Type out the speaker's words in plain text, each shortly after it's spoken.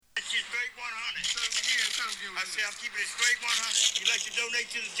you straight 100. I say I'm keeping it straight 100. You like to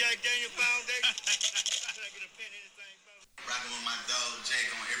donate to the Jack Daniel Foundation? Can I get a pen, anything, brother? Rockin' with my dog Jake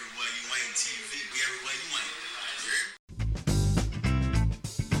on Everywhere You Ain't TV. We everywhere you ain't.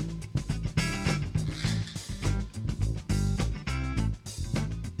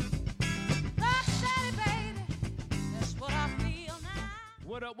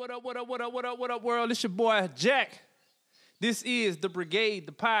 What up, world? It's your boy, Jack. This is The Brigade,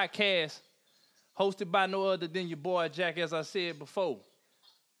 the podcast, hosted by no other than your boy, Jack, as I said before.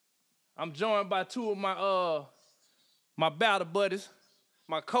 I'm joined by two of my battle buddies,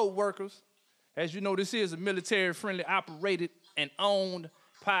 my co-workers. As you know, this is a military-friendly, operated, and owned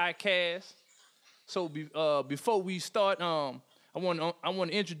podcast. So before we start, I want to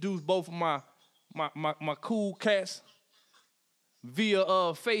introduce both of my cool cats via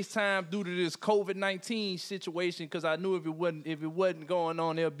FaceTime due to this COVID-19 situation, because I knew if it wasn't going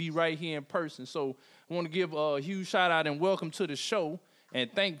on, they'll be right here in person. So I want to give a huge shout out and welcome to the show.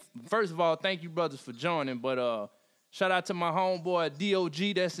 And first of all, thank you brothers for joining. But shout out to my homeboy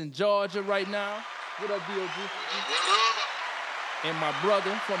DOG that's in Georgia right now. What up, DOG? And my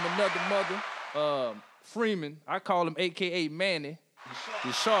brother from another mother, Freeman. I call him AKA Manny,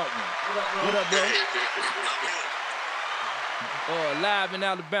 the sharp one. What up, bro? Live in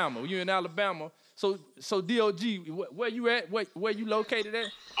Alabama. You in Alabama. So DOG, where you at? Where you located at?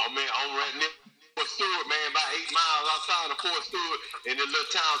 Oh man, I'm right near Fort Stewart, man, about 8 miles outside of Fort Stewart in a little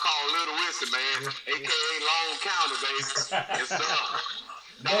town called Little Wilson, man, aka Long County, baby. It's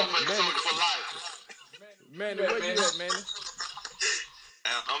dog soldier for life. Man, where you at, man?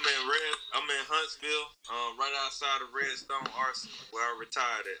 I'm in Huntsville, right outside of Redstone Arsenal, where I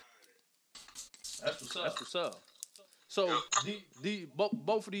retired at. That's what's up. So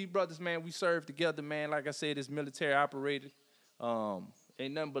both of these brothers, man, we serve together, man. Like I said, it's military operated.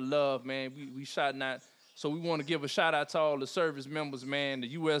 Ain't nothing but love, man. We shouting out. So we want to give a shout out to all the service members, man. The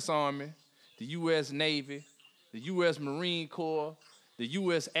U.S. Army, the U.S. Navy, the U.S. Marine Corps, the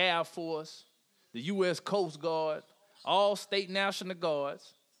U.S. Air Force, the U.S. Coast Guard, all state National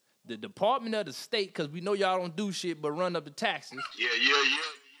Guards, the Department of the State, because we know y'all don't do shit but run up the taxes. Yeah.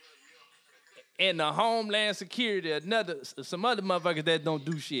 And the Homeland Security, some other motherfuckers that don't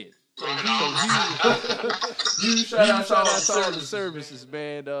do shit. So you shout out to all the services,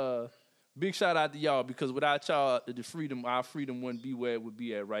 man. Big shout out to y'all, because without y'all, our freedom wouldn't be where it would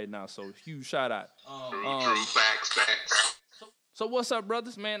be at right now. So huge shout out. True facts. So what's up,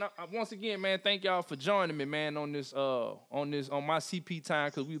 brothers, man? Once again, man, thank y'all for joining me, man, on my CP time,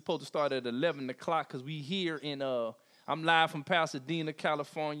 because we were supposed to start at 11 o'clock, because we here in I'm live from Pasadena,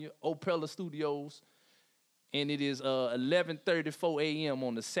 California, Opella Studios, and it is 11:34 a.m.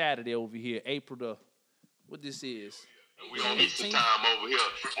 on the Saturday over here, April the, what this is? We on Eastern time over here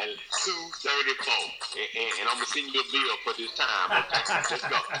at 2:34, and I'm gonna send you a bill for this time. Okay?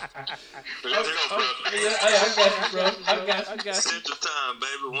 Let's go, bro. I got you, bro. I got you. Central time,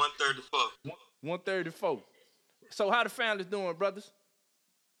 baby, 1:34. 1:34. So how the family's doing, brothers?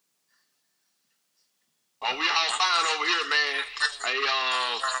 Oh, we all fine over here, man.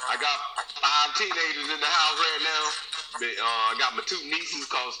 I got 5 teenagers in the house right now. I got my 2 nieces,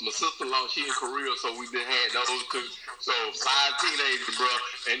 cause my sister-in-law, she in Korea, so we done had those 2. So 5 teenagers, bro.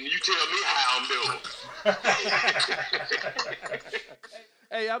 And you tell me how I'm doing.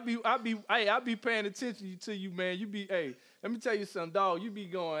 Hey, I be paying attention to you, man. Let me tell you something, dog. You be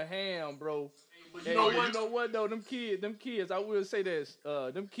going ham, bro. Hey, you know what though? Them kids, I will say this.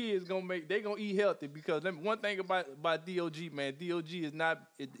 Them kids gonna eat healthy, because one thing about DOG, man, DOG is not.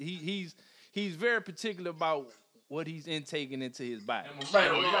 He's very particular about what he's intaking into his body. Am I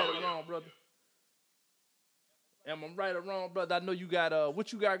right or wrong, brother? Am I right or wrong, brother? I know you got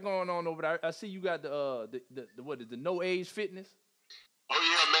what you got going on over there. I see you got the what is the No Age Fitness. Oh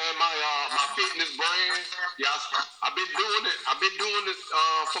yeah, man, my fitness brand. Yeah, I've been doing it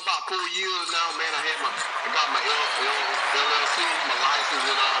for about 4 years now, man. I got my LLC, my license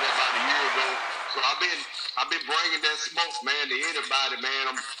and all that about a year ago. So I've been bringing that smoke, man, to anybody,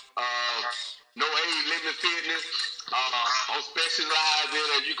 man. I'm No Age Limit Fitness. I'm specialized in,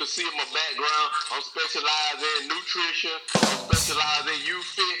 as you can see in my background, I'm specialized in nutrition. I'm specialized in youth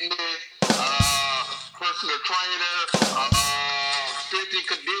fitness, personal trainer, strength and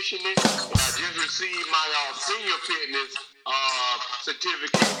conditioning. I just received my senior fitness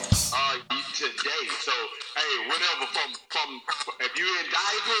certificate today. So, hey, whatever from if you in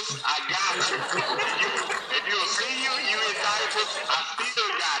diapers, I got you. If you're a senior, you in diapers, I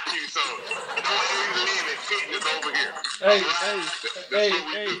still got you. So, No Age Limit Fitness over here.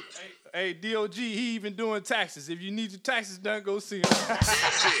 Hey, DOG, he even doing taxes. If you need your taxes done, go see him.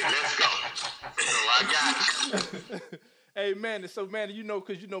 That's it. Hey man, so man,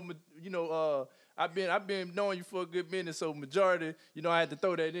 cause I've been knowing you for a good minute, so majority, I had to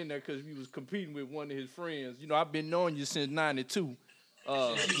throw that in there because we was competing with one of his friends. I've been knowing you since '92.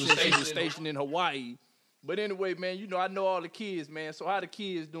 Since he was stationed in Hawaii. But anyway, man, I know all the kids, man. So how the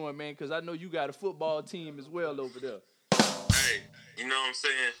kids doing, man? Because I know you got a football team as well over there. Hey, you know what I'm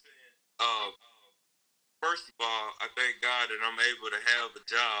saying? First of all, I thank God that I'm able to have a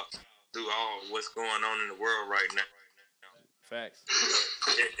job through all what's going on in the world right now. Facts.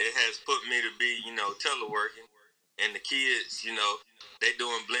 It has put me to be, teleworking. And the kids, they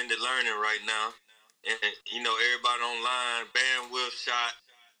doing blended learning right now. And, everybody online, bandwidth shot,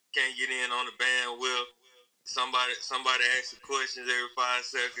 can't get in on the bandwidth. Somebody asks questions every 5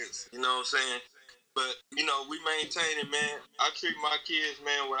 seconds, you know what I'm saying? But, we maintain it, man. I treat my kids,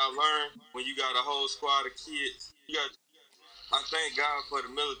 man, what I learned when you got a whole squad of kids. I thank God for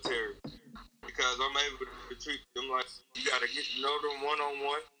the military because I'm able to treat them like you got to get to know them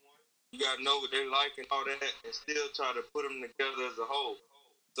one-on-one. You got to know what they like and all that and still try to put them together as a whole.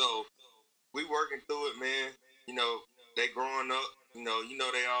 So we working through it, man. They growing up.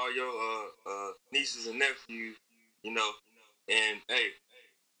 They all your nieces and nephews, and hey,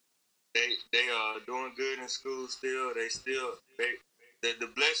 they are doing good in school still. The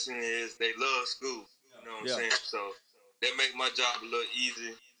blessing is they love school. You know what I'm saying? So that make my job a little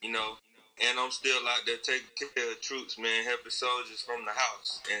easy, and I'm still out there taking care of troops, man, helping soldiers from the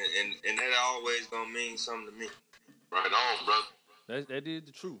house, and that always gonna mean something to me. Right on, brother. That is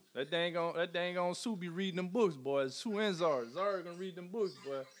the truth. That dang on Sue be reading them books, boys. Sue and Zara. Zara gonna read them books,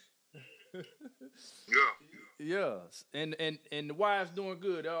 boy. Yeah. Yeah. And the wives doing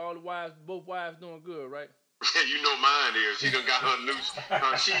good. All the wives, both wives doing good, right? You know mine is. She done got her new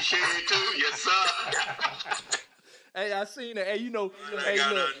she shed too. Yes, sir. Hey, I seen that. Hey, I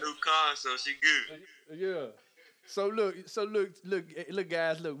got her a new car, so she good. Yeah. So look,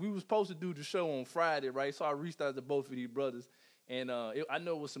 guys. Look, we was supposed to do the show on Friday, right? So I reached out to both of these brothers, and I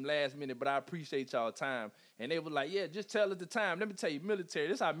know it was some last minute, but I appreciate y'all time. And they were like, "Yeah, just tell us the time." Let me tell you, military.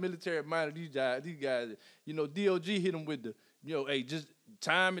 This how military minded these guys. DOG hit them with the, hey, just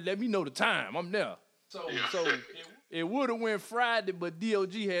time and let me know the time. I'm there. So it would have went Friday, but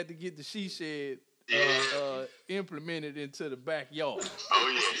DOG had to get the she shed implemented into the backyard. Oh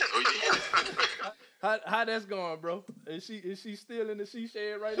yeah. How that's going, bro? Is she still in the she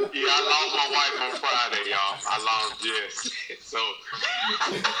shed right now? Yeah, I lost my wife on Friday, y'all. I lost Jess. So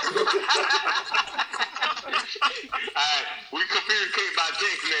alright, we communicate by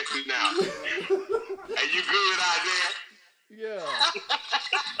text message now. Hey, you good out there? Yeah.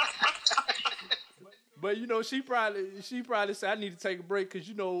 But she probably said I need to take a break because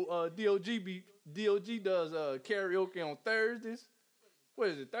DOG does karaoke on Thursdays. What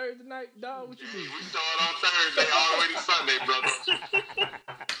is it, Thursday night, dog? What you do? We start on Thursday all the way to Sunday, brother.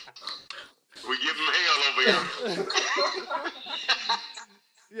 We give them hell over here.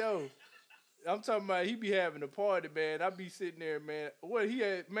 Yo, I'm talking about he be having a party, man. I be sitting there, man. What he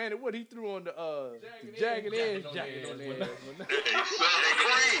threw on the jagged edge jacket on there. That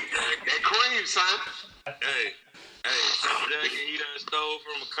cream, son. Hey, jacket he done stole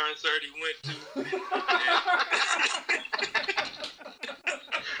from a concert he went to.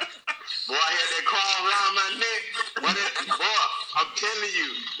 Boy, I had that crawl around my neck. Boy, I'm telling you,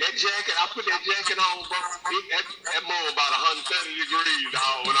 that jacket, I put that jacket on, bro. That move about 130 degrees,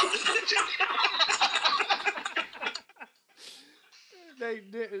 dog. When I put that jacket.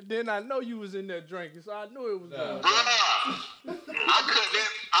 Then I know you was in there drinking, so I knew it was going. Bruh,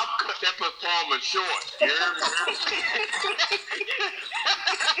 I cut that performance short. You heard me?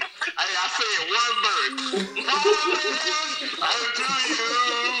 Hey, I said one verse. Promise unto you,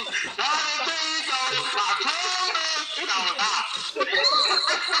 not a thing of my promise. And I was out.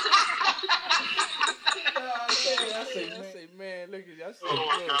 I say, man, look at you. I say, Oh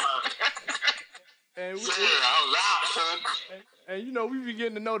my God. And Sir, I was out, son. And we be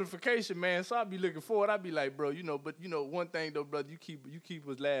getting the notification, man. So I be looking forward. I be like, bro, but one thing though, brother, you keep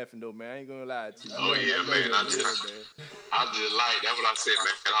us laughing though, man. I ain't gonna lie to you. Oh yeah, man. I just like that's what I said,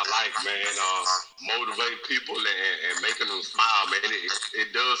 man. I like, man, motivating people and making them smile, man.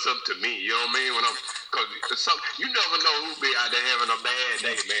 It does something to me. You know what I mean? Cause you never know who be out there having a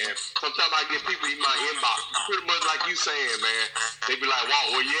bad day, man. Sometimes I get people in my inbox, pretty much like you saying, man. They be like,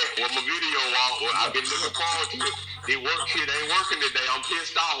 "Wow, where you at? Well, my video, Walt. I've been looking forward to it. They ain't working today. I'm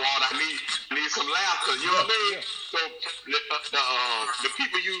pissed off, Walt. I need some laughter." You know what I mean? So the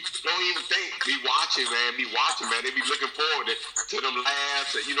people you don't even think be watching, man. They be looking forward to them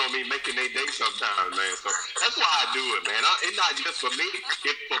laughs, and, you know what I mean, making their day sometimes, man. So that's why I do it, man. It's not just for me.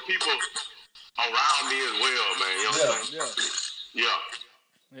 It's for people around me as well, man. You know what I'm saying? Yeah.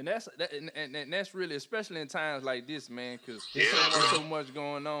 And that's really, especially in times like this, man, because there's Yeah, so much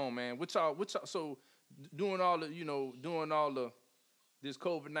going on, man. What y'all, so doing all the this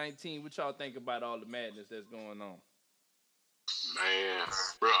COVID-19, what y'all think about all the madness that's going on? Man,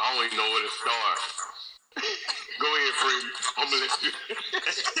 bro, I don't even know where to start. Go ahead, Freddie. I'm gonna let you.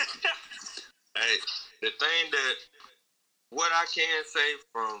 Hey, the thing that what I can say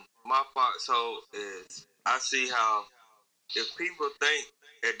from my foxhole is I see how if people think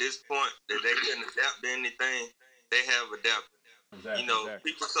at this point that they can adapt to anything, they have adapted. Exactly,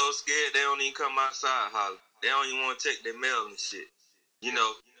 People so scared they don't even come outside holler. They don't even want to check their mail and shit.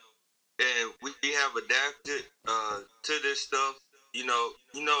 And we have adapted to this stuff.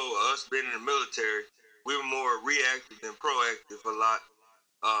 Us being in the military, we were more reactive than proactive a lot.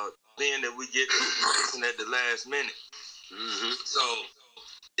 Being that we get information at the last minute. Mm-hmm. So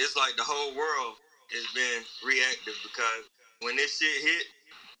it's like the whole world has been reactive because when this shit hit,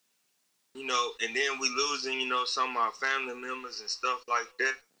 and then we losing, some of our family members and stuff like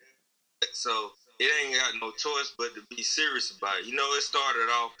that. So it ain't got no choice but to be serious about it. It started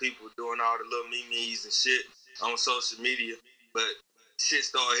off people doing all the little memes and shit on social media, but shit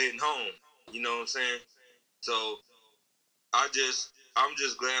started hitting home. You know what I'm saying? So I'm just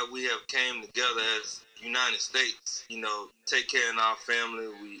glad we have came together as United States. Take care of our family.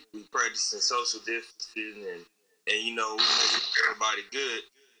 We practicing social distancing and we make everybody good.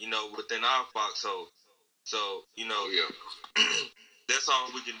 Within our foxhole. So that's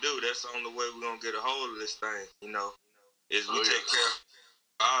all we can do. That's the only way we're gonna get a hold of this thing. Is we take care of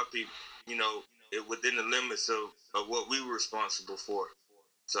our people. Within the limits of what we were responsible for.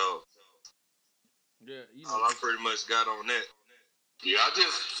 So all I pretty much got on that. Yeah,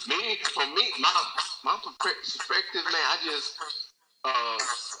 for me, my perspective, man, I just,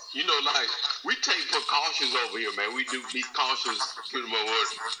 like, we take precautions over here, man. We do be cautious pretty much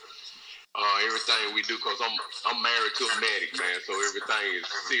with everything we do, because I'm married to a medic, man, so everything is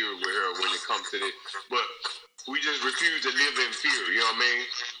serious with her when it comes to this. But we just refuse to live in fear, you know what I mean?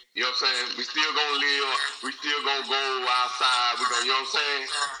 You know what I'm saying? We still gonna live, we still gonna go outside, you know what I'm saying?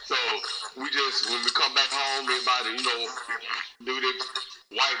 So we just, when we come back home, everybody, do the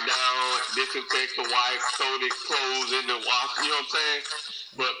wipe down, disinfect the wipe, throw the clothes in the wash, you know what I'm saying?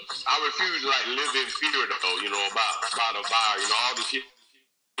 But I refuse to live in fear though, about a virus, all the shit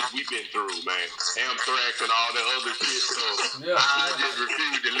we've been through, man. Anthrax and all that other shit. So I just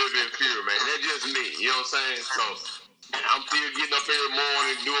refuse to live in fear, man. That's just me, you know what I'm saying? So I'm still getting up every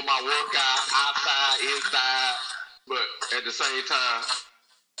morning, doing my workout outside, inside, but at the same time,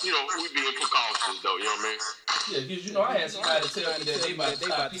 we being precautious though, you know what I mean? Yeah, because I had somebody tell me that they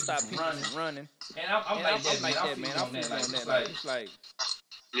about to stop people from running. And I'm like that, man. I'm feeling on that. It's like,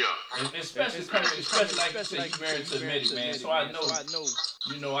 yeah. And especially like you said, you married to a medic, man. So I know, I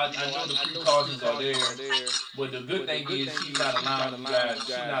know the precautions are there. But the good thing is she's not allowing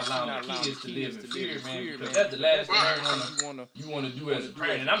the kids to live in fear, man. Because that's the last thing you want to do as a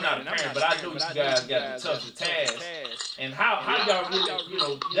parent. And I'm not a parent, but I know you guys got the toughest task. And how y'all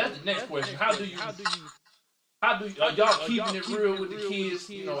really, that's the next question. How do you are y'all keeping it real with the kids?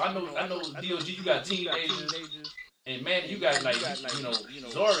 I know DOG, you got teenagers. And man, you got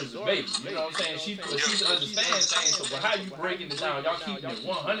Zora's a baby. You know what I'm saying? She understands things. So, but how you breaking it down? Y'all keeping it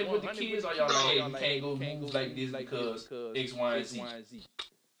 100 with the kids, or y'all like, hey, you can't go move like this because X, Y, and Z?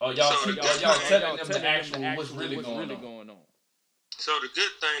 Or y'all telling them the actual what's really going on? So the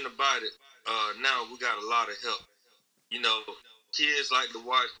good thing about it, now we got a lot of help. Kids like to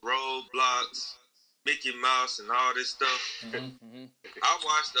watch Roblox, Mickey Mouse, and all this stuff. I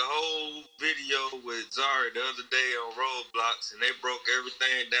watched the whole video with Zari the other day on Roblox, and they broke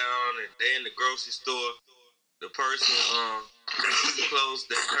everything down, and they in the grocery store. The person, clothes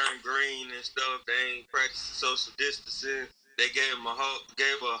that turn green and stuff, they ain't practicing social distancing. They gave a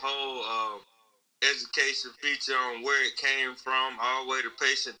whole education feature on where it came from, all the way to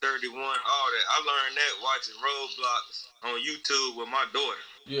patient 31, all that. I learned that watching Roblox on YouTube with my daughter,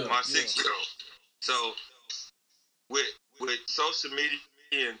 my 6-year-old. So with social media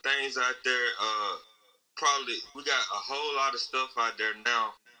and things out there, probably we got a whole lot of stuff out there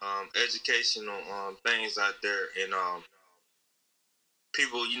now, educational things out there, and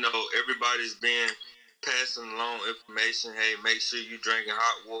people, everybody's been passing along information. Hey, make sure you drinking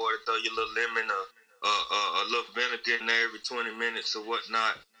hot water, throw your little lemon or a little vinegar in there every 20 minutes or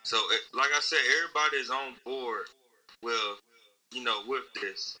whatnot. So, like I said, everybody is on board with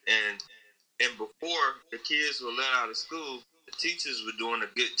this, and before the kids were let out of school, the teachers were doing a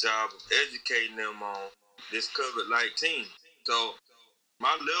good job of educating them on this COVID-19. So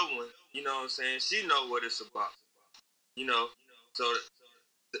my little one, you know what I'm saying, she know what it's about. You know, so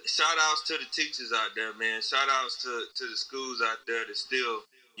shout outs to the teachers out there, man. Shout outs to the schools out there that still,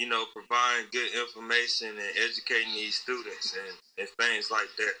 you know, providing good information and educating these students and things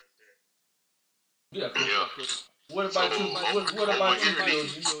like that. Yeah. Yeah. What about you? What about you, Bill?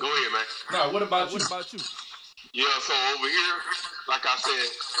 Go ahead, man. No, what about you? Yeah, so over here, like I said,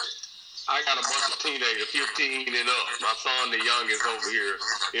 I got a bunch of teenagers, 15 and up. My son, the youngest over here.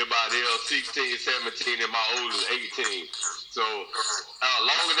 Everybody else 16, 17, and my oldest 18. So,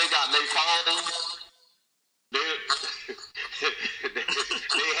 long as they got their phones, they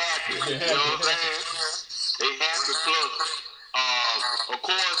happy. You know what I'm saying? They happy. Plus, of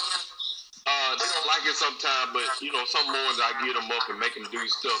course, they don't like it sometimes, but you know, some mornings I get them up and make them do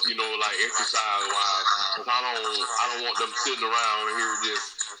stuff, you know, like exercise wise. Cause I don't want them sitting around here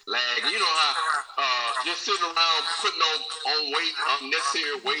just lagging. You know how just sitting around putting on weight,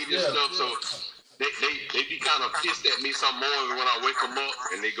 unnecessary weight and stuff. So they be kind of pissed at me some mornings when I wake them up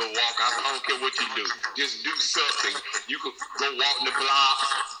and they go walk. I don't care what you do, just do something. You could go walk the block.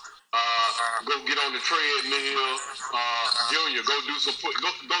 Go get on the treadmill. Junior, go do some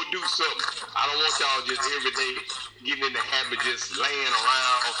go do something. I don't want y'all just every day getting in the habit just laying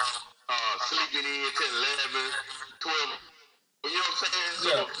around, sleeping in till 11, 12. You know what I'm saying?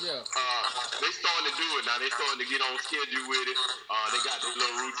 So, they starting to do it now. They starting to get on schedule with it. They got their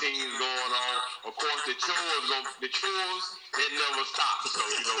little routines going on. Of course, the chores, they never stop. So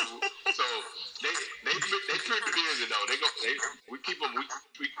you know, so they pretty busy though. We keep them. We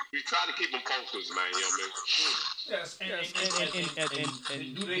try to keep them focused, man. You know what I mean? Yes, and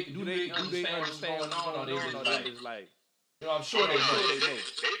do they understand what's going on, or they just like, you know, I'm sure they know.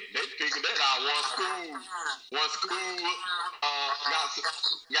 They figured that out. One school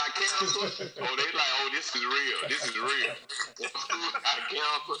got canceled. Oh, they like, oh, this is real. One school got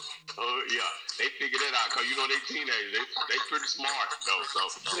canceled. Oh yeah, they figured that out. Cause you know they teenagers. They pretty smart though. So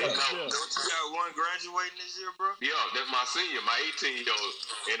they know. Don't you got one graduating this year, bro? Yeah, that's my senior, my 18-year-old,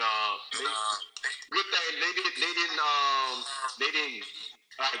 and good thing they didn't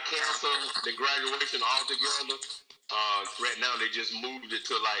like cancel the graduation altogether. Right now they just moved it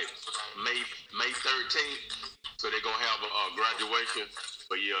to like May 13th, so they're gonna have a graduation.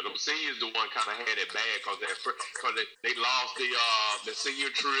 But yeah, them seniors the one kind of had it bad because they lost the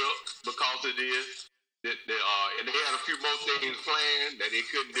senior trip because of this. And they had a few more things planned that they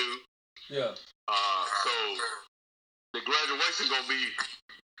couldn't do. Yeah. So the graduation gonna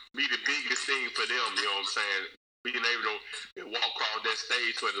be the biggest thing for them. You know what I'm saying? Being able to walk across that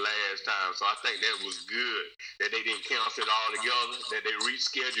stage for the last time. So I think that was good that they didn't cancel it all together, that they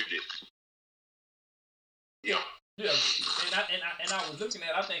rescheduled it. Yeah. Yeah. And I was looking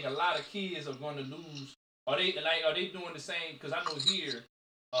at, I think a lot of kids are going to lose. Are they doing the same? Because I know here,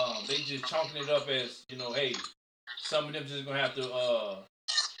 they just chalking it up as, you know, hey, some of them just going to have to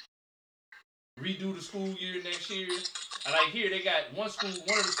redo the school year next year. And like here, they got one of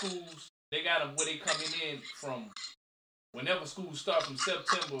the schools, they got them where they coming in from whenever school starts from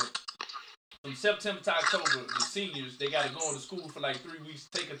September to October. The seniors, they got to go into school for like 3 weeks,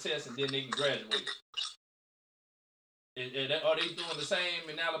 take a test, and then they can graduate. Are they doing the same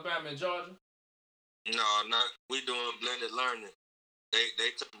in Alabama and Georgia? No, not. We doing blended learning.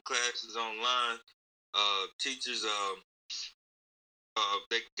 They took classes online. Teachers,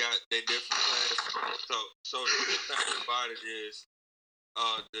 they got their different classes. So the good thing about it is,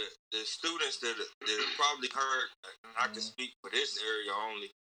 the students that probably heard, and I can speak for this area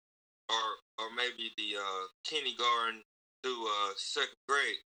only, or maybe the kindergarten through second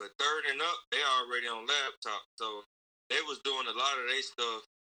grade, but third and up, they already on laptop, so they was doing a lot of their stuff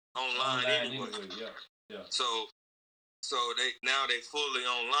online anyway. Yeah. So they fully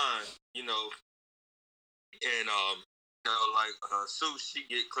online, you know, and you know, like Sue, she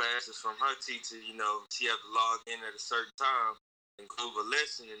get classes from her teacher. You know, she have to log in at a certain time and go over a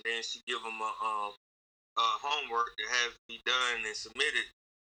lesson, and then she give them a homework that has to be done and submitted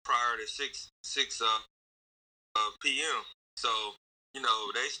prior to 6 p.m. So, you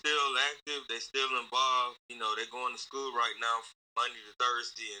know, they still active, they still involved. You know, they're going to school right now from Monday to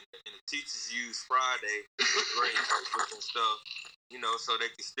Thursday, and the teachers use Friday for grade papers and stuff, you know, so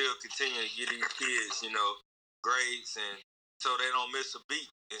they can still continue to get these kids, you know, grades, and so they don't miss a beat.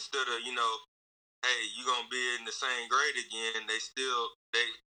 Instead of, you know, hey, you're going to be in the same grade again, that's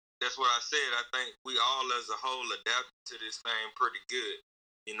what I said. I think we all as a whole adapted to this thing pretty good,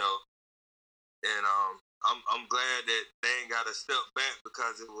 you know, and I'm glad that they ain't got to step back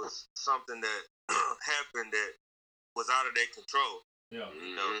because it was something that happened that was out of their control. Yeah.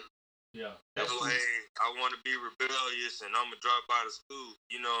 You know, Yeah. Hey, I want to be rebellious and I'm going to drop out of school.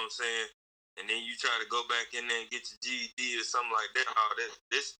 You know what I'm saying? And then you try to go back in there and get your GED or something like that. Oh,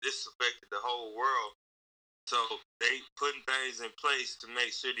 this affected the whole world. So they putting things in place to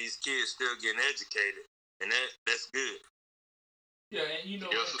make sure these kids still getting educated. And that's good. Yeah, and you know,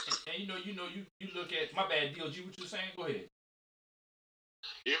 you look at, my bad, DLG, what you saying? Go ahead.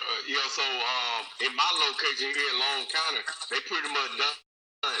 Yeah. So in my location here in Long County, they pretty much done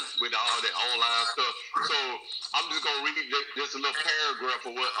with all that online stuff. So I'm just gonna read just a little paragraph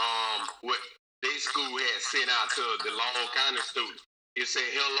of what they school had sent out to the Long County students. It said,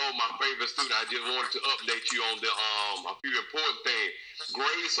 "Hello, my favorite student. I just wanted to update you on the a few important things.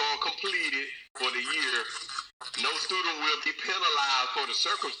 Grades are completed for the year. No student will be penalized for the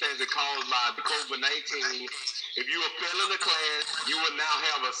circumstances caused by the COVID-19. If you are failing a class, you will now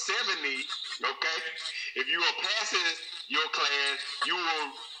have a 70. Okay. If you are passing your class, you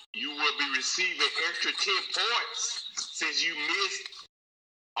will be receiving extra 10 points since you missed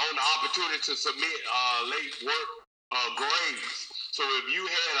on the opportunity to submit late work grades. So if you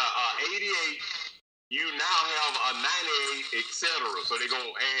had a 88, you now have a 98, etc. So they're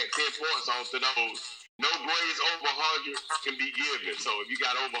gonna add 10 points onto those. No grades over 100 can be given. So if you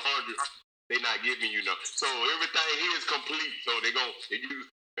got over 100, they're not giving you no. So everything here is complete. So they're gonna if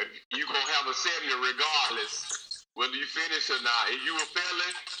you gonna have a 70 regardless whether you finish or not. If you were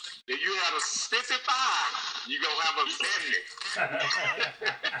failing, if you had a 55, you gonna have a 70.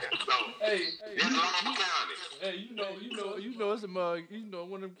 So that's Long County. Hey, you know, it's a mug. You know,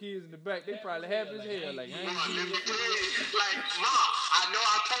 one of them kids in the back, they probably happy as hell. Like, Like, Ma, I know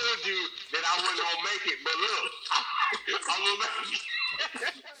I told you that I wasn't gonna make it, but look, I'm gonna make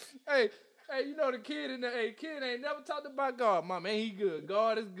it. Hey, you know the kid kid ain't never talked about God. My man, he good.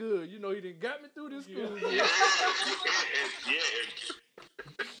 God is good. You know, he done got me through this school. Yeah.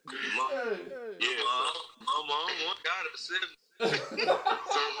 Mom, got a 70.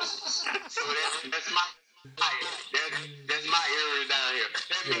 So that's my area down here.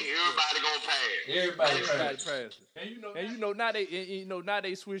 That means everybody gonna pass. Everybody pass. And you know now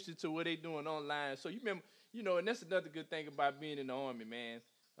they switched it to what they doing online. So you remember, and that's another good thing about being in the Army, man.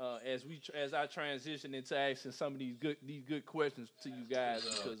 As I transition into asking some of these good questions to you guys,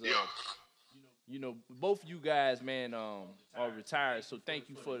 because both you guys, man, are retired. So thank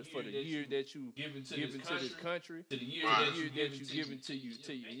you for the year that you given to this country, to the year that you given to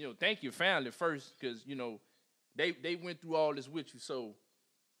you. Thank your family first, because they went through all this with you. So,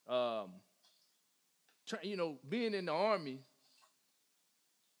 being in the Army,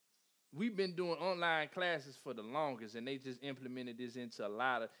 we've been doing online classes for the longest, and they just implemented this into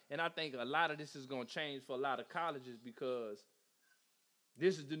and I think a lot of this is going to change for a lot of colleges, because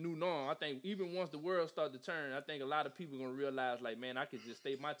this is the new norm. I think even once the world starts to turn, I think a lot of people are going to realize, like, man, I could just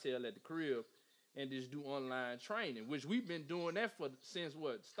stay my tail at the crib and just do online training, which we've been doing that since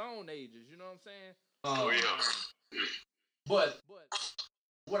Stone Ages, you know what I'm saying? But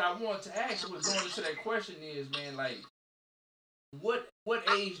what I want to ask was, going into that question is, man, like, what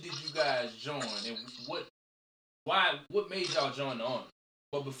age did you guys join, and what made y'all join the Army?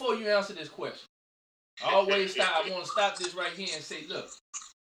 But before you answer this question, I want to stop this right here and say, look,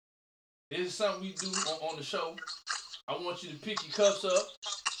 this is something we do on the show. I want you to pick your cups up,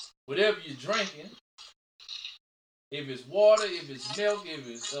 whatever you're drinking. If it's water, if it's milk, if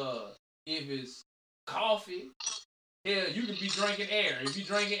it's coffee, hell, you can be drinking air. If you're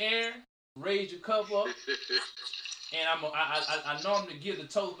drinking air, raise your cup up. And I normally give the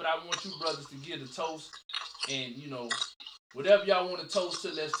toast, but I want you brothers to give the toast. And, whatever y'all want to toast to,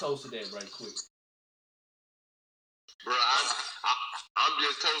 let's toast to that right quick. Bro, I'm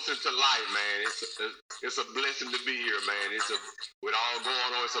just toasting to life, man. It's a blessing to be here, man. With all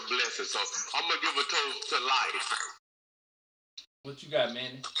going on, it's a blessing. So I'm gonna give a toast to life. What you got,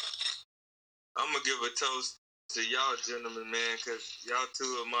 man? I'm gonna give a toast to y'all gentlemen, man, because y'all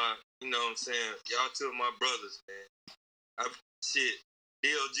two of my, y'all two of my brothers, man.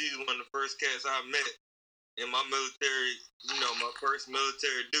 DLG is one of the first cats I met in my military, my first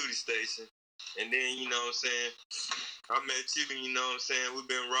military duty station. And then, I met you, we've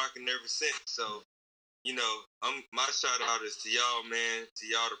been rocking ever since. So, my shout out is to y'all, man, to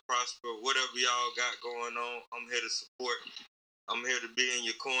y'all to prosper. Whatever y'all got going on, I'm here to support. I'm here to be in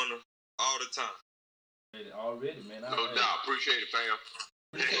your corner all the time. Already, man. No doubt. Appreciate it, fam.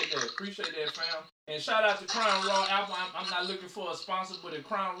 Appreciate that, fam. And shout out to Crown Raw Apple. I'm not looking for a sponsor, but if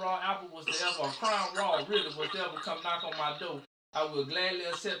Crown Raw Apple was to ever, or Crown Raw really was to ever come knock on my door, I will gladly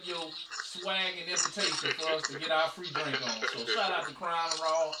accept your swag and invitation for us to get our free drink on. So shout out to Crown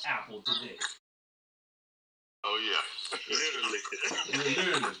Raw Apple today. No Oh yeah. Literally.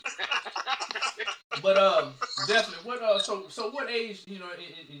 Literally. But definitely. What so what age? You know,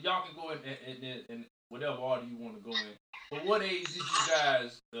 and y'all can go in whatever order you want to go in. But what age did you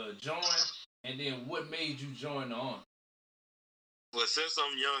guys join? And then what made you join the army? Well, since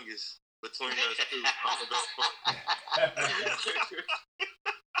I'm youngest between us two, I'm gonna go first.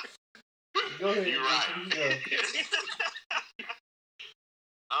 Go ahead. You're right.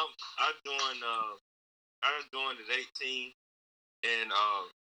 I joined at 18, and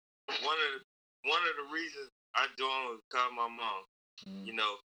one of the reasons I joined was because of my mom. Mm. You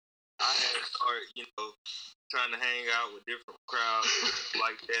know, I had started, trying to hang out with different crowds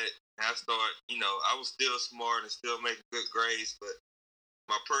like that. And I started, I was still smart and still making good grades, but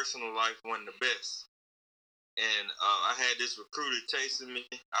my personal life wasn't the best. And I had this recruiter chasing me.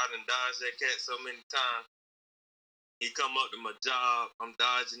 I done dodged that cat so many times. He come up to my job. I'm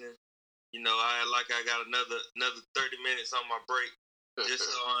dodging him. I got another 30 minutes on my break.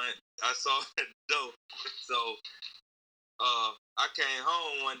 Just so I saw him at the door. So I came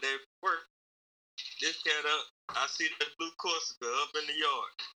home one day from work. This cat up, I see that blue Corsica up in the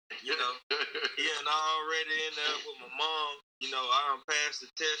yard. He and I already in there with my mom. I done passed the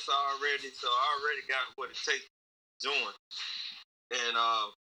test already, so I already got what it takes to join. And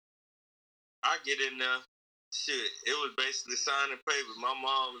I get in there. Shit, it was basically signing papers. My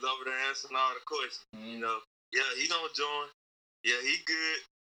mom was over there answering all the questions. Mm. Yeah, he gonna join. Yeah, he good.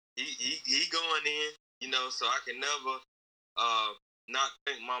 He going in. So I can never not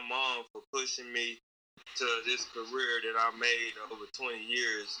thank my mom for pushing me to this career that I made over 20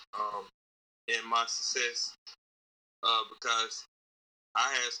 years in my success. Because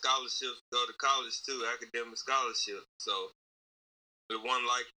I had scholarships to go to college too, academic scholarship. So it wasn't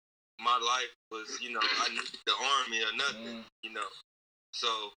like my life was, I needed the Army or nothing,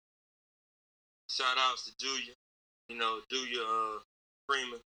 So shout outs to Julia,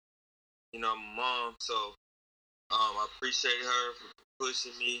 Freeman, my mom. So I appreciate her for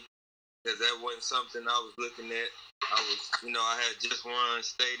pushing me, because that wasn't something I was looking at. I was, I had just won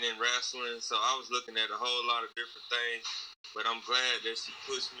state in wrestling, so I was looking at a whole lot of different things. But I'm glad that she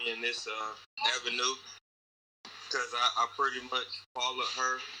pushed me in this avenue, because I pretty much followed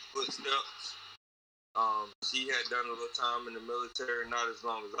her footsteps. She had done a little time in the military, not as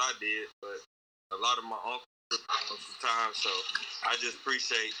long as I did, but a lot of my uncles took some time. So I just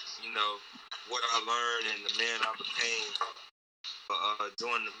appreciate, what I learned and the man I became for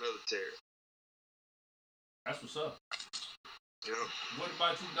joining the military. That's what's up. Yeah. What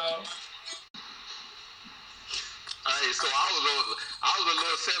about you, dog? Hey, so I was a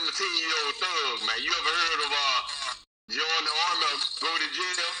little 17-year-old thug, man. You ever heard of join the army or go to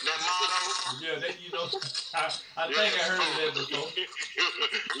jail? That motto? Yeah, that I think I heard of that before.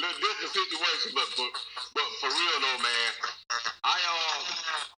 Little different situation, but for real though, man.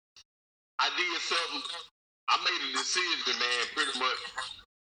 I did something. I made a decision, man, pretty much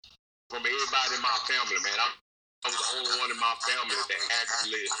from everybody in my family, man. I was the only one in my family that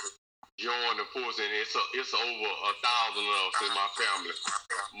actually joined the force, and it's over 1,000 of us in my family,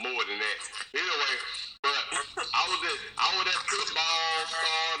 more than that. Anyway, but I was at football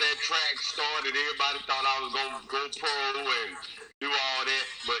star, that track star that everybody thought I was gonna go pro and do all that.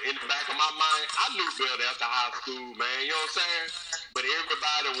 But in the back of my mind, I knew better after high school, man. You know what I'm saying? But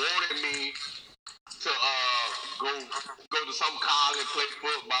everybody wanted me to go to some college, play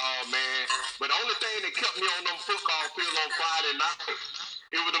football, man. But the only thing that kept me on them football field on Friday night,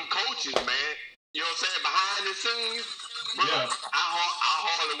 it was them coaches, man. You know what I'm saying? Behind the scenes, bro. Yeah. I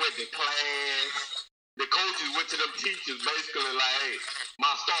hardly went to class. The coaches went to them teachers basically like, hey,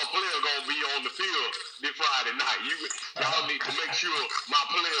 my star player gonna be on the field this Friday night. Y'all need to make sure my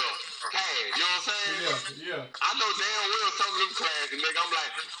player cash. You know what I'm saying? Yeah. I know damn well some of them classes, nigga. I'm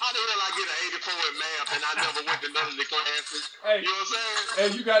like, how the hell I get an 84 in math and I never went to none of the classes? Hey, you know what I'm saying? Hey,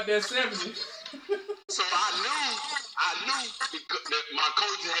 you got that 70. So I knew that my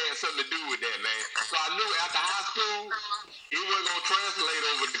coaches had something to do with that, man. So I knew after high school, it wasn't gonna translate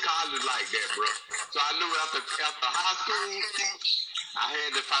over to college like that, bro. So I knew after high school, I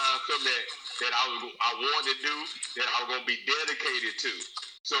had to find something that I wanted to do, that I was gonna be dedicated to.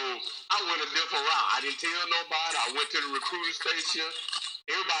 So I went a different route. I didn't tell nobody. I went to the recruiting station.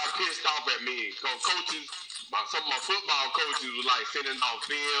 Everybody pissed off at me. Coaches, some of my football coaches was like sending out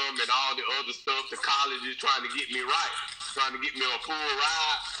film and all the other stuff to colleges trying to get me right, trying to get me a full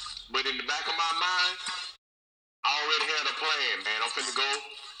ride. But in the back of my mind, I already had a plan, man. I'm finna go.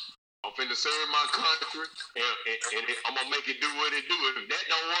 I'm finna serve my country, and I'm gonna make it do what it do. If that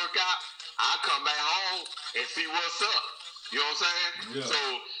don't work out, I'll come back home and see what's up. You know what I'm saying? Yeah. So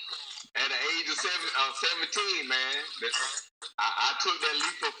at the age of 17, man, I took that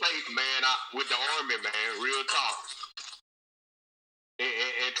leap of faith, man, with the Army, man, real talk.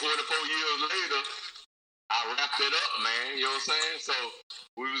 And 24 years later, I wrapped it up, man, you know what I'm saying? So,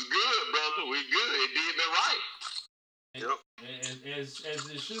 we was good, brother, we good, it did me right. Yep. As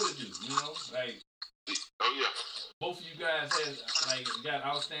it should do, you know, like. Oh yeah. Both of you guys got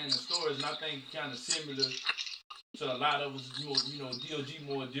outstanding stories, and I think kind of similar to a lot of us. You know, DOG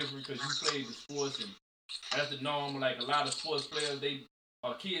more different because you played the sports, and that's the norm. Like a lot of sports players, they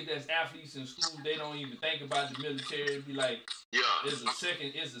are kids that's athletes in school. They don't even think about the military. It'd be like, yeah, it's the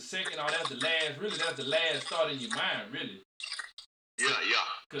second, or that's the last. Really, that's the last thought in your mind, really. Yeah.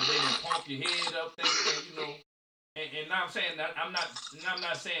 Because they didn't pump your head up, thinking, you know. And I'm saying that I'm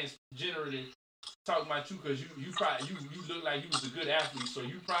not saying generally. Talking about you because you probably you look like you was a good athlete, so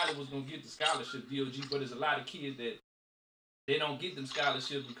you probably was gonna get the scholarship, DOG. But there's a lot of kids that they don't get them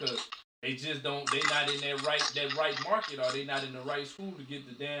scholarships because they just don't. They not in that right market, or they not in the right school to get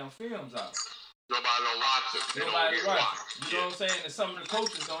the damn films out. Nobody don't watch it. Nobody watch it. You know what I'm saying? And some of the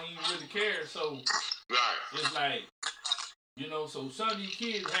coaches don't even really care. So it's like, you know, so some of these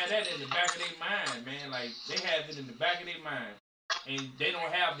kids had that in the back of their mind, man. Like they have it in the back of their mind. And they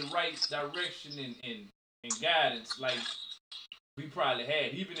don't have the right direction and guidance like we probably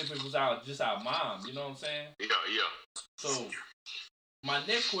had, even if it was just our mom, you know what I'm saying? Yeah. So, my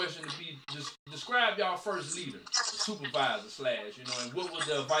next question would be, describe y'all first leader, supervisor / you know, and what was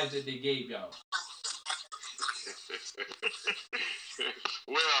the advice that they gave y'all?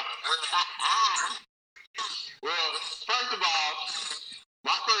 Well, first of all,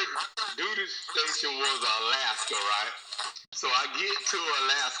 my first duty station was Alaska, right? So I get to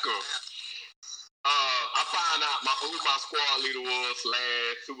Alaska. I find out who my squad leader was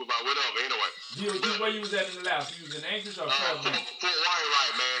 / supervisor, whatever. Anyway. Where you was at in Alaska? You was in Anchorage or Fort Wayne,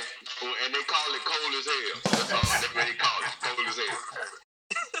 right, man. And they call it cold as hell. That's all they call it, cold as hell.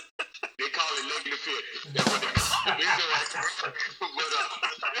 They call it -50. That's what they call it. But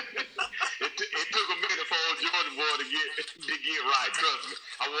it took a minute for old Georgia boy to get right. Trust me.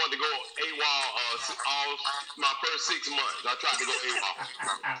 I wanted to go AWOL all my first 6 months. I tried to go AWOL.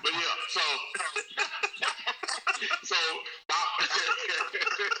 But yeah, so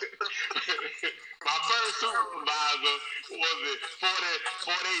my first supervisor was at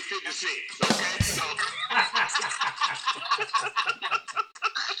 4856. Okay, so.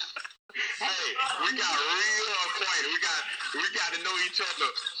 Hey, we got real acquainted. We got to know each other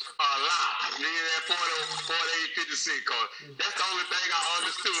a lot. Me and that 4856, cause that's the only thing I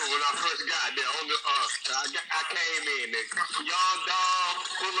understood when I first got there. I came in, young, dumb,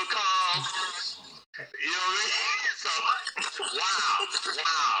 full of calm. You know what I mean? So, wow.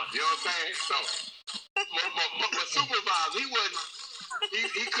 You know what I'm saying? So, my supervisor,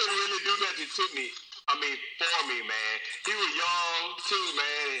 he couldn't really do nothing to me. I mean, for me, man. He was young too,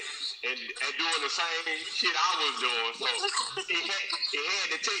 man, and doing the same shit I was doing. So he had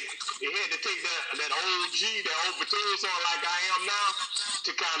to take that OG, that old platoon song like I am now,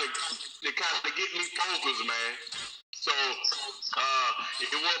 to kind of get me focused, man. So it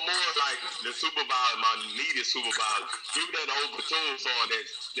was more like the supervisor, my needed supervisor. Give that old platoon song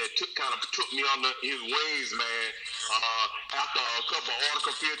that took me under his wings, man. After a couple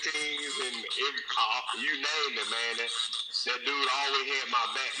Article 15s and you name it, man. That dude always had my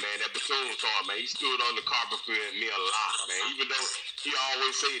back, man. That platoon song, man. He stood on the carpet for me a lot, man. Even though he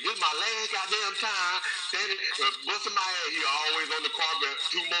always said, "This is my last goddamn time." Daddy, busting my ass, he always on the carpet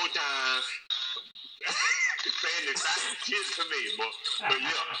 2 more times. Saying the same shit to me, but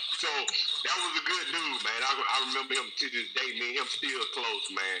yeah. So that was a good dude, man. I remember him to this day. Me and him still close,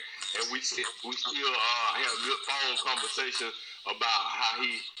 man. And we still have good phone conversations about how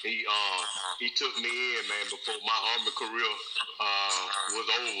he took me in, man. Before my Army career was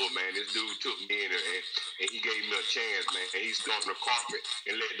over, man. This dude took me in and he gave me a chance, man. And he stood on the carpet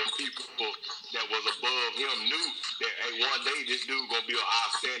and let them people that was above him knew that, hey, one day this dude gonna be an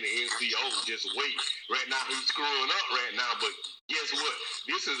outstanding NCO. Just wait. Right now he's screwing up right now, but guess what?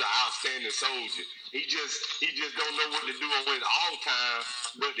 This is an outstanding soldier. He just don't know what to do on his all time,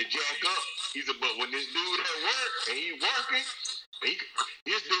 but to jack up. He said, but when this dude at work and he working,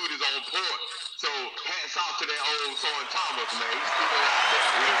 this dude is on point. So hats off to that old son Thomas, man. He's still out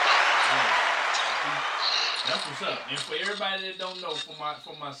there. That's what's up. And for everybody that don't know, for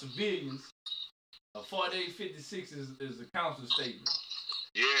my civilians, a 4856 is a council statement.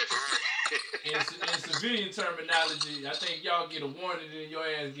 Yes. In civilian terminology, I think y'all get a warning and your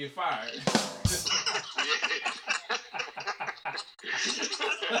ass get fired.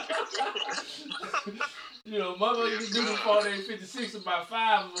 You know, motherfuckers Yes, do sir. before they 56, about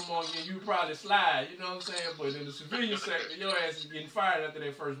 5 of them on you, you probably slide. You know what I'm saying? But in the civilian sector, your ass is getting fired after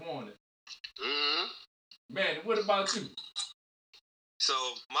that first warning. Mm-hmm. Man, what about you? So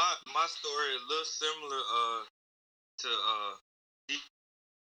my story is a little similar to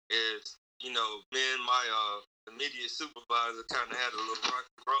is, you know, me and my immediate supervisor kind of had a little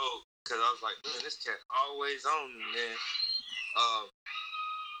rocky road because I was like, man, this cat always on me, man.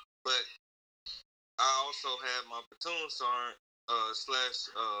 But I also had my platoon sergeant slash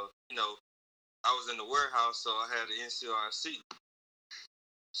you know, I was in the warehouse, so I had an NCRC.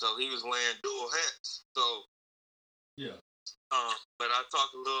 So he was wearing dual hats. So yeah. But I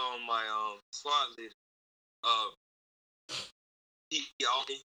talked a little on my squad leader. He all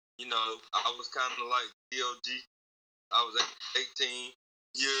me, you know, I was kind of like DOG. I was 18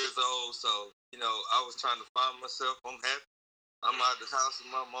 years old, so you know, I was trying to find myself. I'm happy. I'm out the house with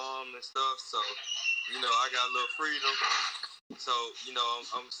my mom and stuff, so you know, I got a little freedom. So you know,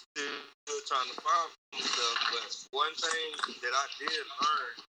 I'm still trying to find myself. But one thing that I did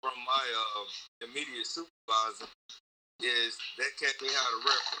learn from my immediate supervisor is that kept me how to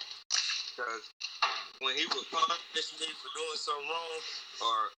rep. Because when he would punish me for doing something wrong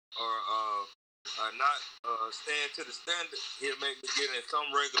or not staying to the standard, he'll make me get in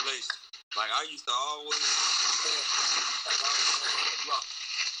some regulation. Like I used to always like I was on the block.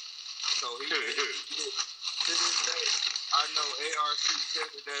 So he to this day, I know ARC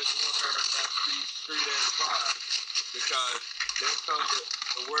 7-1 paragraph 3-5 because that covers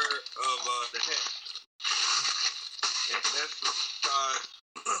the word of the hat. And that's because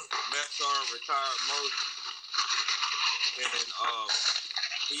Master retired Moses. And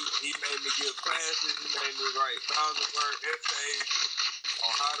he made me give classes, he made me write 1,000-word essays on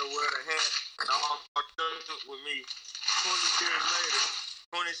how to wear the hat. And all with me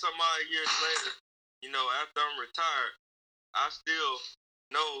 20 some odd years later, you know, after I'm retired, I still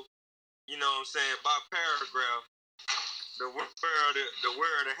know, you know what I'm saying, by paragraph, the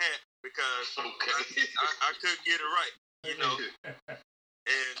wear of the hat because I couldn't get it right, you know.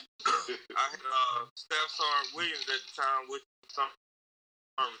 And I had Staff Sergeant Williams at the time, which some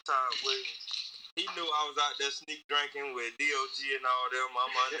retired Williams. He knew I was out there sneak drinking with DOG and all them on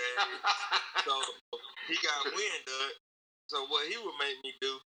my day. So he got wind of it. So what he would make me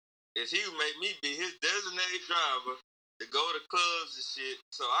do is he would make me be his designated driver to go to clubs and shit.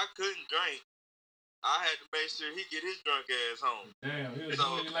 So I couldn't drink. I had to make sure he get his drunk ass home. Damn, he was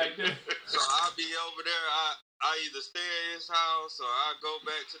doing it like that. So I'll be over there. I either stay at his house or I go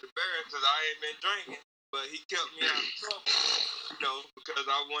back to the barracks because I ain't been drinking. But he kept me out of trouble, you know, because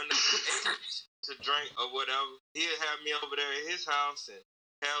I wanted to drink or whatever. He'd have me over there at his house and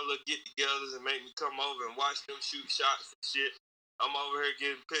have little get-togethers and make me come over and watch them shoot shots and shit. I'm over here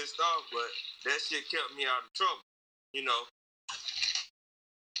getting pissed off, but that shit kept me out of trouble, you know.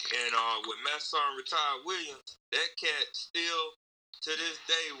 And with Master Sergeant Retired Williams, that cat still to this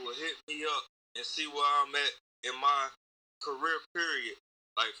day will hit me up and see where I'm at in my career period.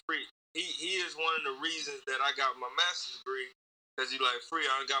 Like free. He is one of the reasons that I got my master's degree. Cause he like, free,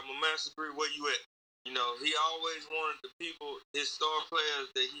 I got my master's degree, where you at? You know, he always wanted the people, his star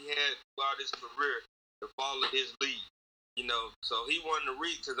players that he had throughout his career to follow his lead. You know, so he wanted to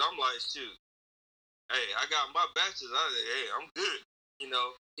read, cause I'm like, shoot, hey, I got my bachelor's. I said, hey, I'm good. You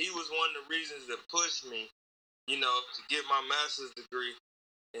know, he was one of the reasons that pushed me, you know, to get my master's degree.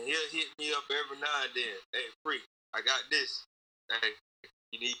 And he'll hit me up every now and then. Hey, free, I got this. Hey,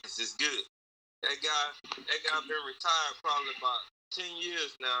 you need this. It's good. That guy been retired probably about 10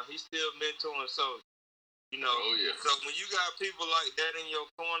 years now. He's still mentoring soldiers. You know, Oh, yeah. So when you got people like that in your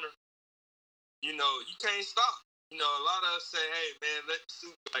corner, you know, you can't stop. You know, a lot of us say, hey, man, let the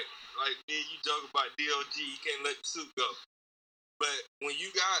suit, like me, you joke about DOG, you can't let the suit go. But when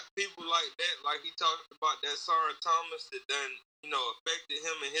you got people like that, like he talked about that Sergeant Thomas that done, you know, affected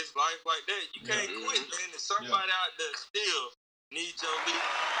him in his life like that, you can't quit, man. If somebody out there still needs your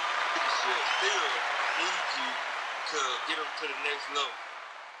leadership, still needs you to get them to the next level.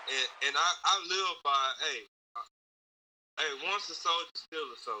 And I live by, hey, once a soldier, still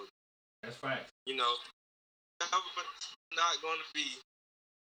a soldier. That's right. You know, I'm not going to be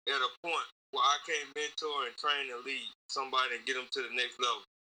at a point where I can't mentor and train and lead somebody and get them to the next level.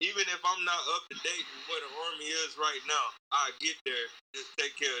 Even if I'm not up to date with where the Army is right now, I get there, just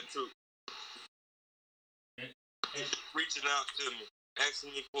take care of the troops. Reaching out to me,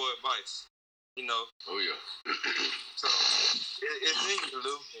 asking me for advice, you know. Oh, yeah. So, it's in you,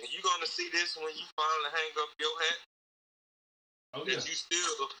 Lou. And you're going to see this when you finally hang up your hat. Oh, yeah. That you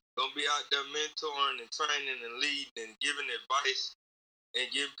still going to be out there mentoring and training and leading and giving advice and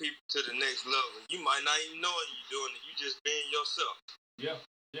getting people to the next level. You might not even know you're doing it. You just being yourself. Yeah,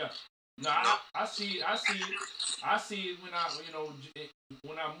 yeah. No, I see it. I see it when I,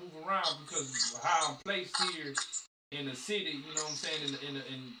 when I move around because how I'm placed here in the city. You know what I'm saying?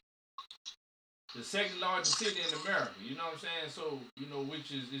 In the second largest city in America. You know what I'm saying? So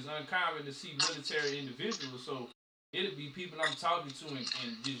which is uncommon to see military individuals. So it'll be people I'm talking to and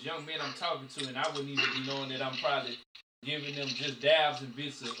just young men I'm talking to, and I wouldn't even be knowing that I'm probably giving them just dabs and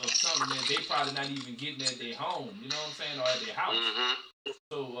bits of something that they probably not even getting at their home. You know what I'm saying? Or at their house. Mm-hmm.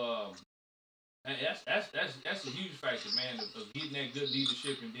 So that's a huge factor, man, of getting that good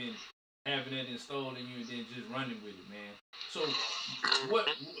leadership and then having that installed in you and then just running with it, man. So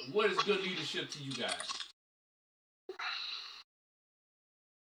what is good leadership to you guys?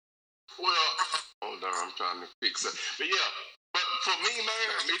 Well, hold on, I'm trying to fix it. But yeah, but for me, man,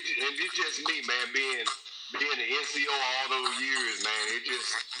 and it's just me, man, being the NCO all those years, man, it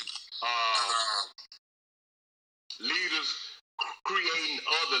just leaders creating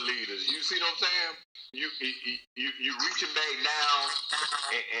other leaders. You see what I'm saying? You reaching back down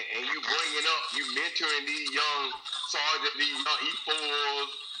and you bringing up, you mentoring these young sergeants, these young E4s,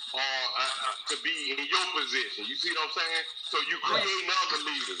 to be in your position. You see what I'm saying? So you creating other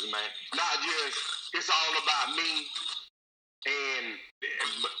leaders, man. Not just it's all about me. And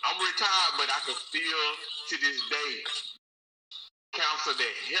I'm retired, but I can still to this day counsel the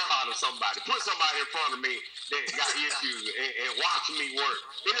hell out of somebody. Put somebody in front of me that got issues and watch me work.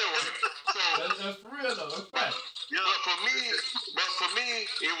 Anyway, so that's for real though. That's right. Yeah, but for me,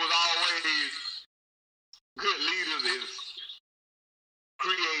 it was always good leaders is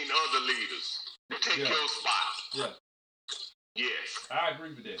creating other leaders to take your spot. Yeah. Yes. I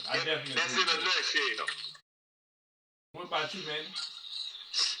agree with that. I definitely That's agree in a nutshell. What about you, man?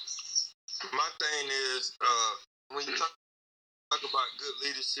 My thing is, when you talk about good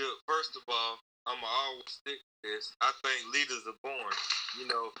leadership, first of all, I'ma always stick to this. I think leaders are born.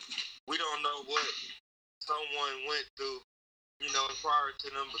 We don't know what someone went through, prior to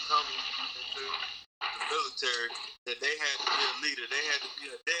them becoming into the military, that they had to be a leader. They had to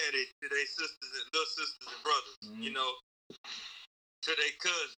be a daddy to their sisters and little sisters and brothers, to their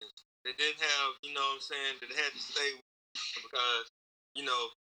cousins. They didn't have, that had to stay with them because,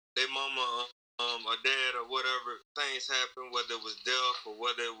 their mama or dad or whatever things happened, whether it was death or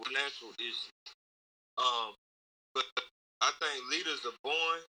whether it was natural issues. But I think leaders are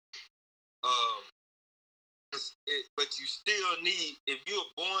born. But you still need, if you're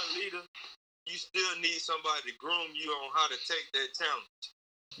a born leader, you still need somebody to groom you on how to take that challenge.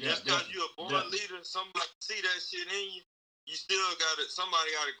 Just because you're a born leader, somebody see that shit in you, you still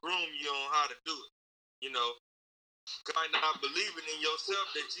somebody got to groom you on how to do it. Cause you might not believing in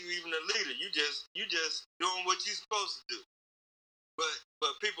yourself that you even a leader. You just doing what you're supposed to do.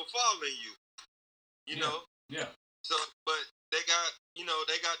 But people following you. You know? Yeah. So but they got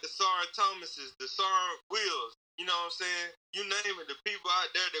the Sergeant Thomases, the Sergeant Wills, you know what I'm saying? You name it, the people out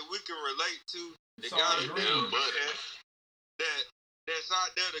there that we can relate to, that got it down, that's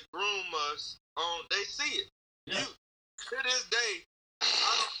out there to groom us on, they see it. Yeah. To this day,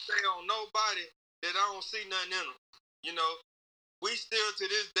 I don't say on nobody that I don't see nothing in them. We still to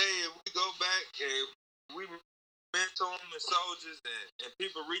this day, if we go back and we mentor them and soldiers and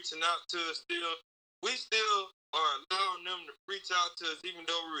people reaching out to us still, we still are allowing them to reach out to us even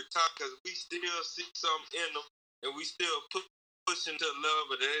though we retire because we still see something in them and we still push them to a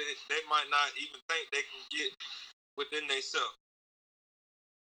level that they might not even think they can get within themselves.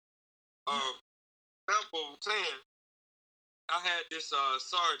 Example saying, I had this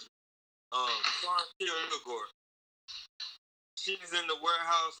sergeant, Sergeant Kilgore. She's in the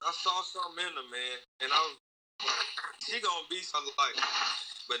warehouse. I saw something in her, man, and she gonna be something like,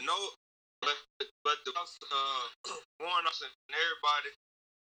 but the warrant officer and everybody,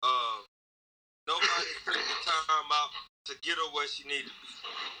 nobody took the time out to get her where she needed to be.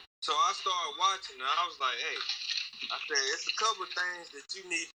 So I started watching, and I was like, hey, I said, it's a couple of things that you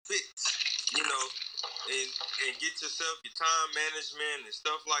need to fix, and get yourself your time management and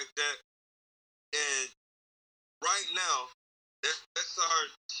stuff like that. And right now, that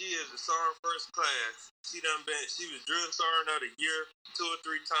sergeant, she is a sergeant first class. She was drill sergeant of the year 2 or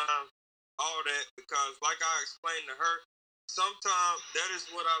 3 times, all that, because like I explained to her, sometimes that is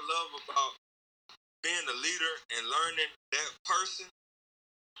what I love about being a leader and learning that person.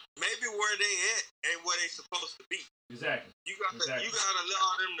 Maybe where they at ain't where they supposed to be. Exactly. You gotta allow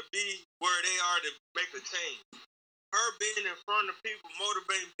them to be where they are to make a change. Her being in front of people,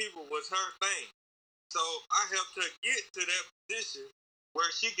 motivating people was her thing. So I helped her get to that position where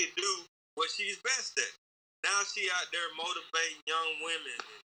she could do what she's best at. now she out there motivating young women,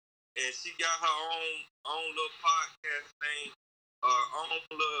 and she got her own little podcast thing, own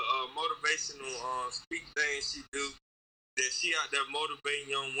little motivational speak thing she do. That she out there motivating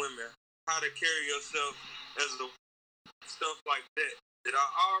young women how to carry yourself as a stuff like that. That I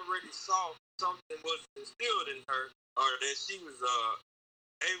already saw something was instilled in her, or that she was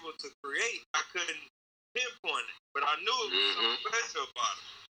able to create. I couldn't pinpoint it, but I knew it was something special about it.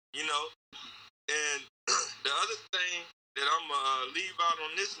 You know. And the other thing that I'm gonna leave out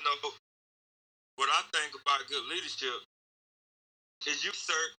on this note, what I think about good leadership is you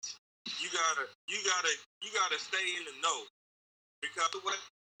gotta stay in the know, because the way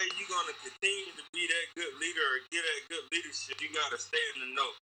you're gonna continue to be that good leader or get that good leadership, you gotta stay in the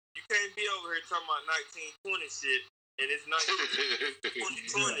know. You can't be over here talking about 1920 shit and it's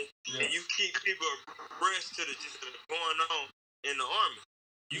 2020 and you keep people abreast to the just going on in the army.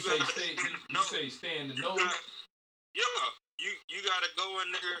 You say stay in the know. Yeah, you gotta go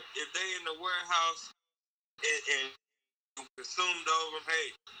in there if they in the warehouse and consumed over them. Hey,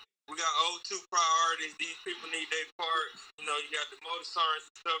 we got O2 priorities. These people need their parts. You know, you got the motor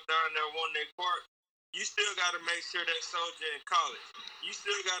sergeants and stuff down there wanting their part. You still gotta make sure that soldier in college. You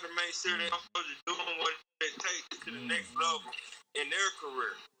still gotta make sure that soldier doing what it takes to the next level in their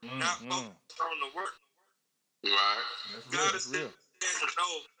career, not focused on the work. Right. Gotta stay in the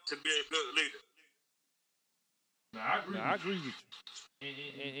know to be a good leader. I agree with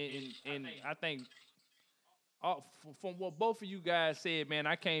you. And I think from what both of you guys said, man,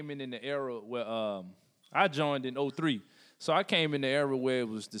 I came in the era where I joined in 03. So I came in the era where it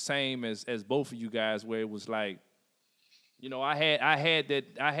was the same as both of you guys, where it was like, you know, I had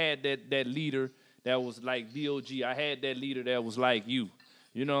that leader that was like DOG. I had that leader that was like you.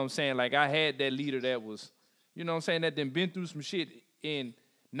 You know what I'm saying? Like I had that leader that was, you know what I'm saying, that then been through some shit and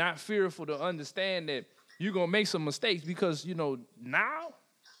not fearful to understand that you're going to make some mistakes because, you know, now,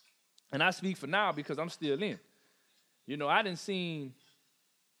 and I speak for now because I'm still in, you know, I done seen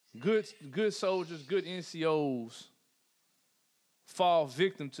good soldiers, good NCOs fall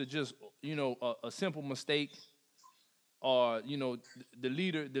victim to just, you know, a simple mistake, or, you know, the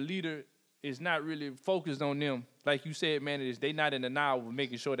leader is not really focused on them. Like you said, man, they not in the now of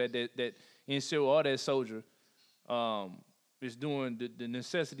making sure that NCO or that soldier is doing the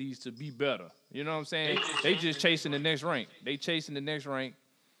necessities to be better. You know what I'm saying? They just chasing the next rank. They chasing the next rank.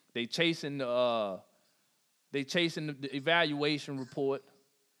 They chasing the evaluation report.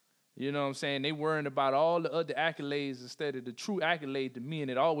 You know what I'm saying? They worrying about all the other accolades instead of the true accolade to me, and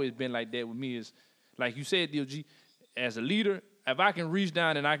it always been like that with me. Is like you said, DOG, as a leader, if I can reach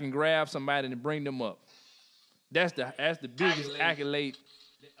down and I can grab somebody and bring them up, that's the biggest accolade.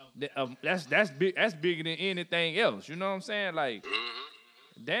 That's big. That's bigger than anything else. You know what I'm saying? Like,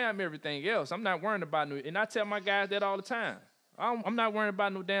 damn everything else. I'm not worrying about no. And I tell my guys that all the time. I'm not worrying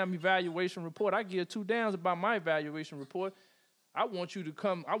about no damn evaluation report. I give two damns about my evaluation report. I want you to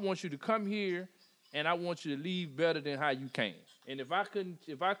come here, and I want you to leave better than how you came. And if I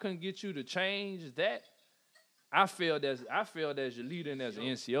couldn't get you to change that, I failed as your leader and as an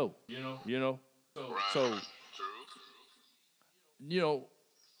NCO. You know. So you know,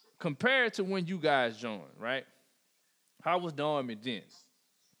 compared to when you guys joined, right? How was the Army then?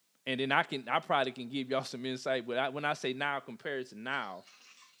 And then I probably can give y'all some insight. But when I say now, compared to now,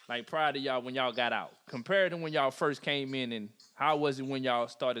 like prior to y'all when y'all got out, compared to when y'all first came in, and how was it when y'all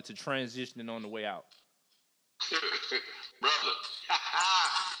started to transition on the way out? Brother,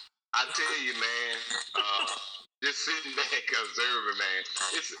 I tell you, man, just sitting back observing, man,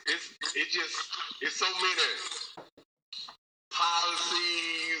 it's so many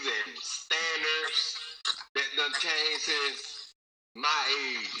policies and standards that done changed since my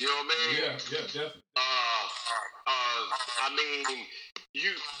age. You know what I mean? Yeah, definitely. I mean,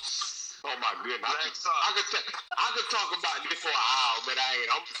 oh my goodness, I could talk about this for an hour, but I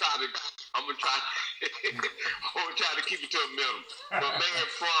ain't. I'm gonna try to keep it to a minimum. But man,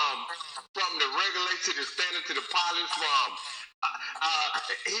 from the regulation to the standard to the pilots,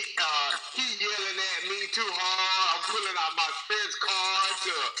 he yelling at me too hard. I'm pulling out my fence card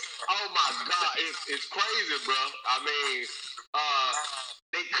to, oh my God, it's crazy, bro. I mean,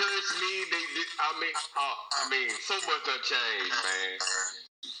 they cursed me. I mean, so much done changed, man.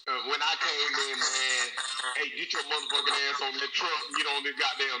 When I came in, man, hey, get your motherfucking ass on the truck. You know this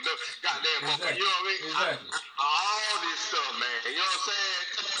goddamn motherfucker. You know what I mean? Exactly. All this stuff, man. You know what I'm saying?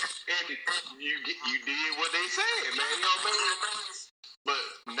 And you did what they said, man. You know what I mean? But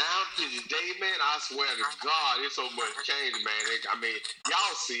now to this day, man, I swear to God, there's so much change, man. I mean,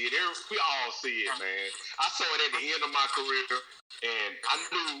 y'all see it. We all see it, man. I saw it at the end of my career, and I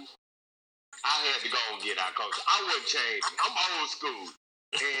knew I had to go and get out because I wasn't changing. I'm old school.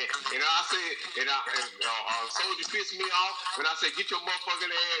 And I said, soldier pissed me off, and I said, get your motherfucking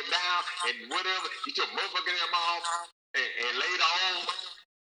ass down and whatever, get your motherfucking ass off. And later on,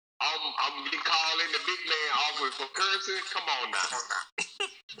 I'm getting called in the big man office for cursing. Come on now.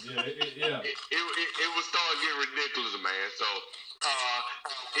 Yeah. It was starting to get ridiculous, man. So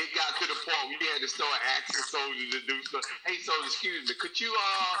it got to the point where you had to start asking soldiers to do stuff. Hey, soldier, excuse me, could you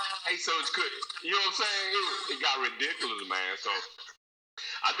hey, soldier, could you know what I'm saying? It got ridiculous, man. So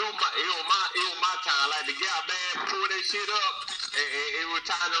I do it was my time. Like the guy, man, pull that shit up, and it was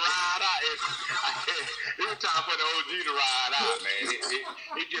time to ride out. It was time for the OG to ride out, man.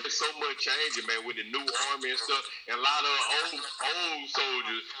 It just so much changing, man, with the new army and stuff. And a lot of old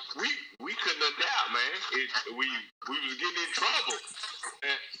soldiers, we couldn't adapt, man. We was getting in trouble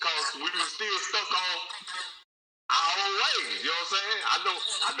because we was still stuck on our own ways. You know what I'm saying? I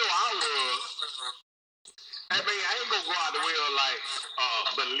know I was. I mean, I ain't gonna go out the way of like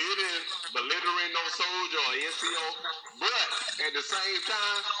belittling no soldier or NCO, but at the same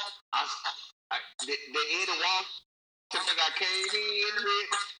time, the Eddie Washington that I came in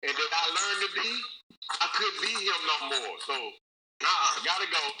with and that I learned to be, I couldn't be him no more. So, gotta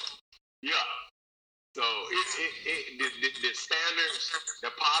go. Yeah. So the standards,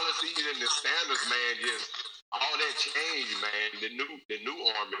 the policies, and the standards, man, just all that changed, man. The new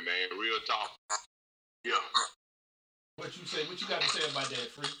army, man, real talk. Yeah. What you got to say about that,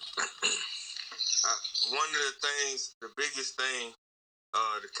 Free? One of the things, the biggest thing,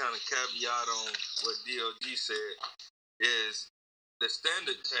 to kind of caveat on what DOG said is the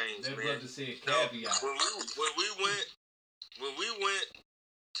standard change, That man. brother said caveat. When we went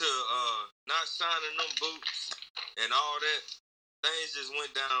to not signing them boots and all that, things just went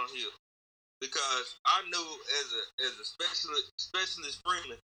downhill. Because I knew as a specialist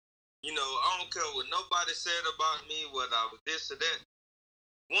freeman, you know, I don't care what nobody said about me, whether I was this or that.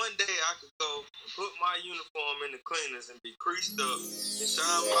 One day I could go and put my uniform in the cleaners and be creased up and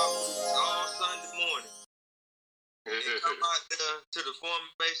shine my boots all Sunday morning. And come out there to the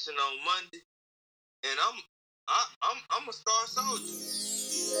formation on Monday, and I'm a star soldier.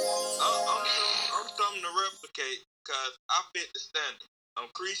 I'm something to replicate because I fit the standard.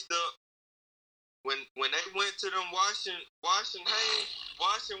 I'm creased up. When they went to them washing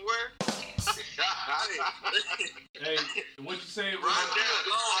wear. Hey, what you say? I still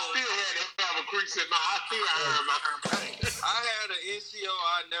had to have a crease in my. I still iron my. I had an NCO.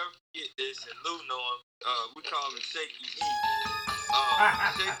 I never forget this, and Lou know him. We call him Shaky E.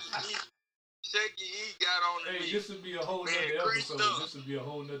 Shaky E got on the Hey, this would be a whole nother episode. This would be a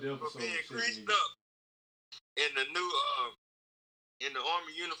whole nother episode. Being creased up in the new in the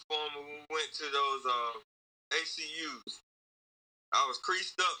Army uniform when we went to those ACUs. I was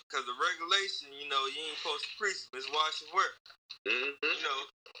creased up because the regulation, you know, you ain't supposed to crease them. It's wash and wear. Mm-hmm. You know,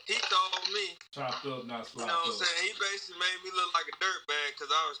 he told me. Chopped up, not slopped up. You know what I'm saying? He basically made me look like a dirtbag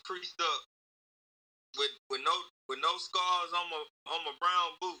because I was creased up with no scars on my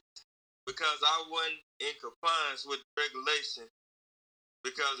brown boots because I wasn't in compliance with the regulation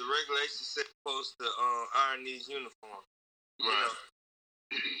because the regulation said supposed to iron these uniforms. Right. You know?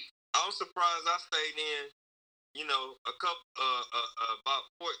 I'm surprised I stayed in, you know, a couple, about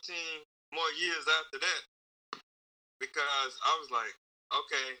 14 more years after that, because I was like,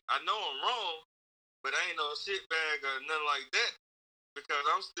 okay, I know I'm wrong, but I ain't no shit bag or nothing like that, because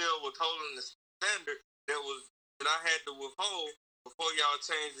I'm still withholding the standard that I had to withhold before y'all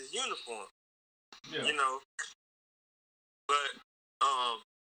changed this uniform. Yeah. You know, but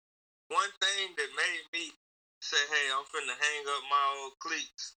one thing that made me say, hey, I'm finna hang up my old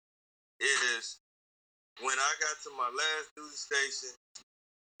cleats is when I got to my last duty station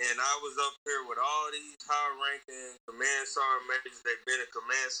and I was up here with all these high-ranking command sergeant majors. They've been at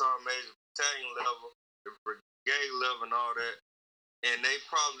command sergeant major, battalion level, the brigade level and all that. And they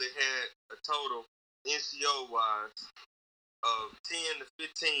probably had a total NCO-wise of 10 to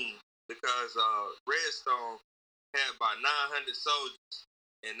 15 because Redstone had about 900 soldiers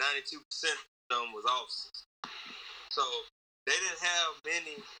and 92% of them was officers. So they didn't have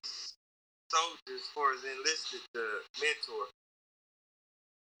many soldiers for as enlisted to mentor,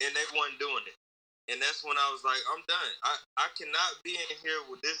 and they wasn't doing it. And that's when I was like, I'm done. I cannot be in here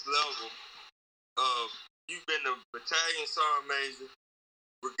with this level of, you've been a battalion sergeant major,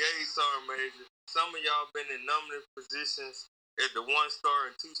 brigade sergeant major. Some of y'all been in nominative positions at the 1-star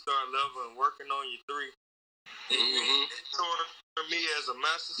and 2-star level and working on your 3. And you mentor me as a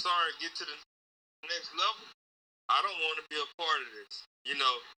master sergeant get to the next level. I don't want to be a part of this, you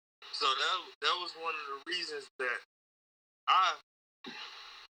know. So that was one of the reasons that I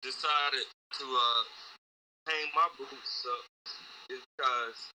decided to hang my boots up is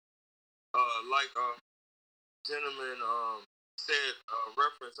because, like gentleman said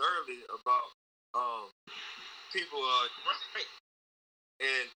reference earlier about people right,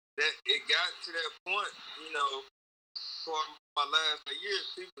 and that it got to that point, for my last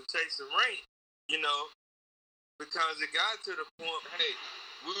years, people chasing rank, because it got to the point, hey,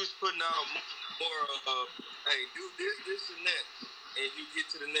 we was putting out more hey, do this, and that, and you get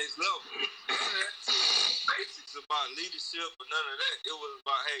to the next level. Basics about leadership or none of that. It was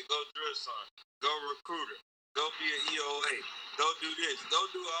about, hey, go drill son, go recruiter, go be an EOA, go do this, go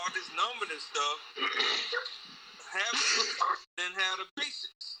do all this numbering stuff. Have then have the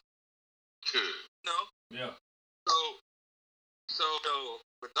basics. Yeah. So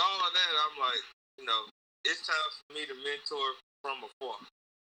with all of that, I'm like, it's time for me to mentor from afar.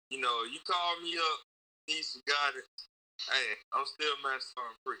 You call me up, need some guidance. Hey, I'm still Master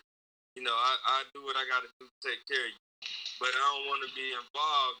Sergeant Free. I do what I got to do to take care of you. But I don't want to be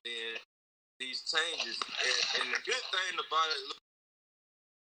involved in these changes. And the good thing about it, look,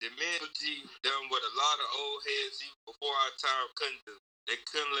 the men G done what a lot of old heads even before our time couldn't do. They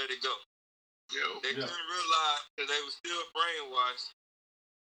couldn't let it go. They couldn't realize because they were still brainwashed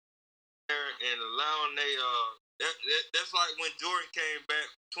and allowing that's like when Jordan came back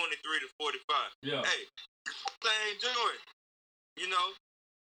 23 to 45. Yeah. Hey, playing Jordan,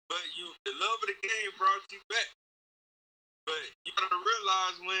 but the love of the game brought you back. But you gotta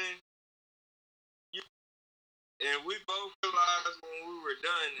realize and we both realized when we were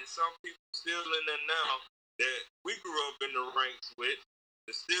done, and some people still in there now that we grew up in the ranks with,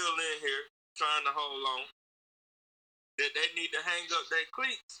 they're still in here trying to hold on, that they need to hang up their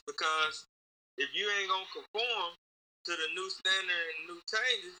cleats, because if you ain't gonna conform to the new standard and new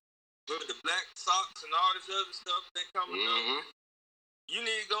changes with the black socks and all this other stuff that coming up, you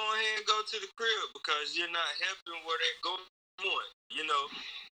need to go ahead and go to the crib, because you're not helping where they're going.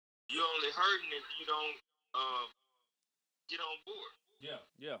 You're only hurting if you don't get on board. Yeah.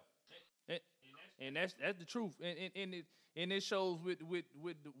 And that's the truth. And it shows with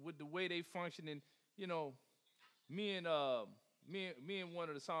the way they function. And me and one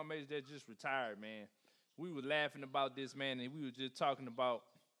of the song majors that just retired, man, we were laughing about this, man, and we were just talking about,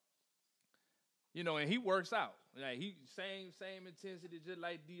 and he works out. Like he same intensity, just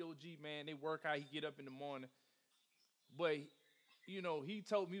like DOG, man. They work out. He get up in the morning, but he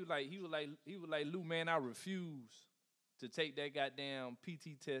told me he was like Lou, man, I refuse to take that goddamn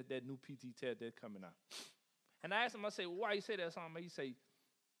PT test, that new PT test that's coming out. And I asked him, I say, well, why you say that song, man? He say,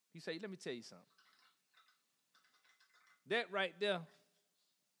 let me tell you something. That right there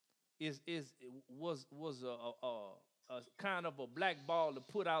was a kind of a black ball to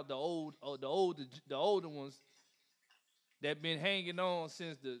put out the older ones that been hanging on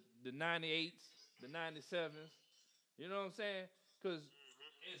since the 98s, the 97s. You know what I'm saying? Because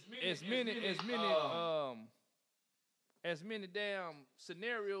as many damn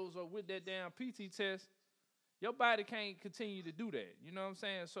scenarios are with that damn PT test, your body can't continue to do that. You know what I'm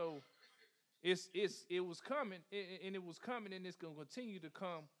saying? So it was coming, and it's gonna continue to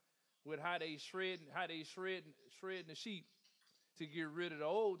come with how they shredding the sheep to get rid of the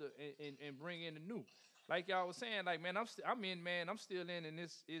older and bring in the new. Like y'all was saying, like, man, I'm still in, and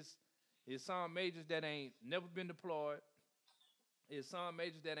it's some majors that ain't never been deployed. It's some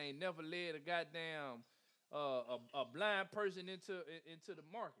majors that ain't never led a goddamn a blind person into the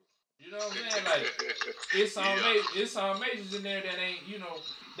market. You know what I'm saying? Like, it's some majors in there that ain't,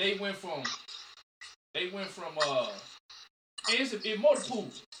 they went from it's motor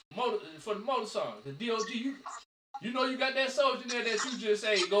pool, for the motor song, the DOG. You got that soldier in there that you just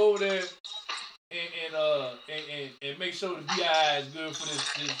say go over there and make sure the VI is good for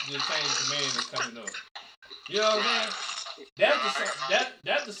this change of command that's coming up. You know what I'm saying?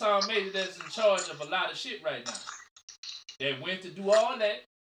 That's the song major that's in charge of a lot of shit right now. That went to do all that.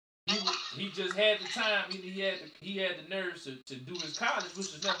 He just had the time. He had the nerves to do his college, which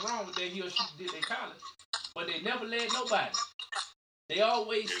is nothing wrong with that. He or she did their college, but they never led nobody. They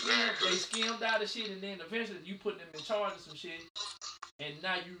always skimmed out of shit, and then eventually you put them in charge of some shit, and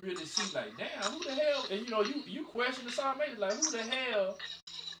now you really see like, damn, who the hell? And you question the song major, like, who the hell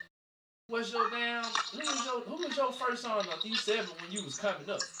was your damn? Who was your first song on E7 when you was coming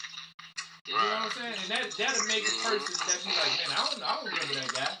up? You know what I'm saying? And that'll make a person that be like, man, I don't remember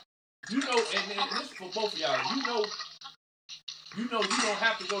that guy. And this is for both of y'all. You don't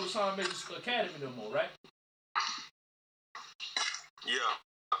have to go to Song Majors Academy no more, right? Yeah.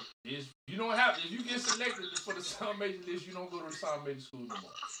 You don't have to. If you get selected for the Song Major list, you don't go to the Song Major school no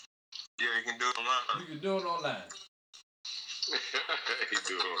more. Yeah, you can do it online. You can do it online. He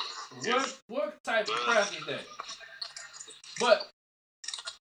doing. What type of crap is that? But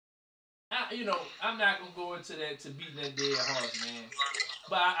I'm not gonna go into that to beat that dead horse, man.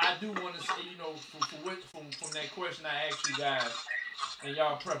 But I do want to say, from that question I asked you guys and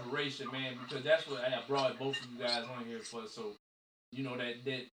y'all preparation, man, because that's what I brought both of you guys on here for. So,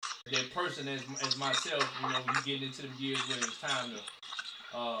 that person as myself, you getting into the years when it's time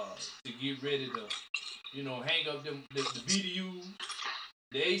to get ready to, hang up the VDUs,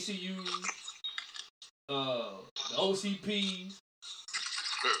 the ACUs, the OCPs.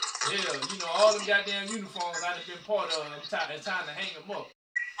 Hell, all them goddamn uniforms I done been part of. It's time to hang them up.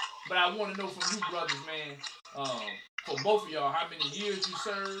 But I want to know from you brothers, man, for both of y'all, how many years you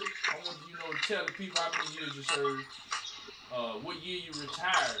served. I want to tell the people how many years you served, what year you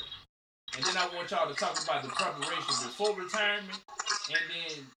retired. And then I want y'all to talk about the preparation before retirement and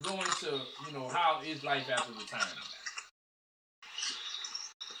then go into, how is life after retirement.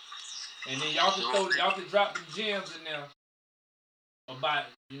 And then y'all can drop the gems in there about,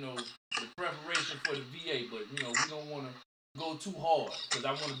 the preparation for the VA, but we don't want to go too hard because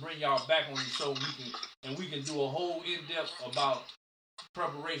I want to bring y'all back on the show. We can do a whole in-depth about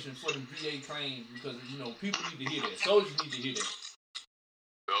preparation for the VA claims because people need to hear that. Soldiers need to hear that.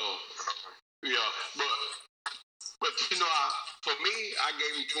 Oh, yeah, but for me, I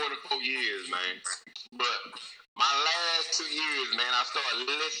gave him 24 years, man. But my last 2 years, man, I started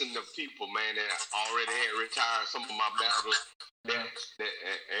listening to people, man, that already had retired. Some of my battles that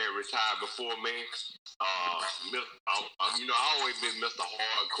had retired before me. I always been Mr.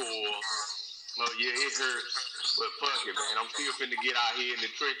 Hardcore. Oh yeah, it hurts, but fuck it, man. I'm still finna get out here in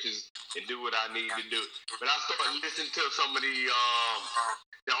the trenches and do what I need to do. But I started listening to some of the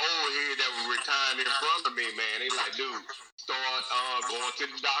old heads that were retiring in front of me, man. They like, dude, start going to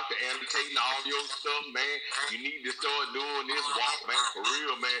the doctor, annotating all your stuff, man. You need to start doing this walk, man, for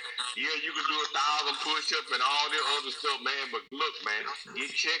real, man. Yeah, you can do 1,000 push-ups and all this other stuff, man. But look, man,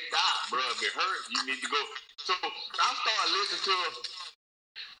 get checked out, bro. If it hurts, you need to go. So I started listening to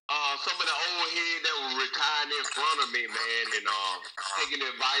some of the old heads that were retiring in front of me, man, and taking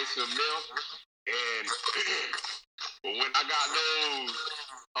advice from them. And when I got those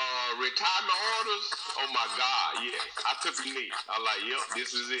retirement orders, oh my God, yeah, I took a knee. I was like, yep,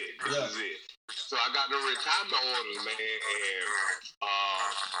 this is it. This is it. So I got the retirement orders, man, and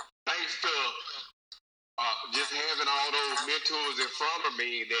thanks to just having all those mentors in front of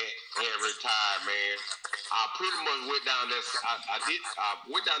me that had retired, man, I pretty much went down this. I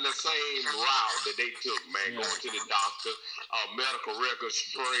went down the same route that they took, man. Going to the doctor, medical records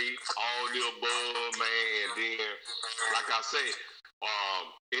straight, all the above, man. And then, like I say,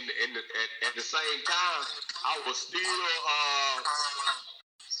 at the same time, I was still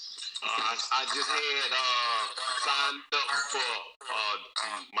I just had signed up for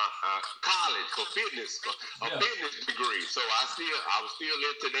my college for fitness, fitness degree. So I was still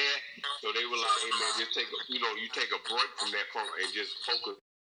into that. So they were like, "Hey man, just take you take a break from that and just focus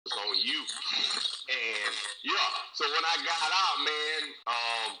on you." And yeah, so when I got out, man,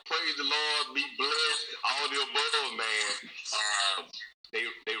 praise the Lord, be blessed, all the above, man. They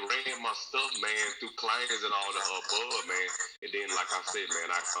ran my stuff, man, through claims and all the above, man. And then, like I said,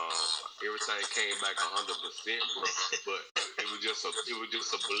 man, everything came back 100%, bro. But it was just a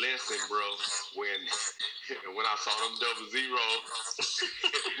blessing, bro. When I saw them double zeros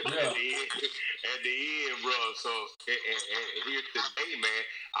at the end, bro. So and here today, man,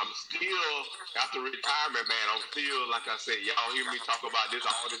 I'm still after retirement, man. I'm still, like I said, y'all hear me talk about this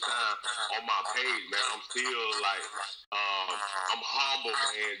all the time on my page, man. I'm still like, I'm humble,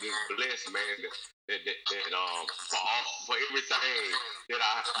 man. Just blessed, man. For everything that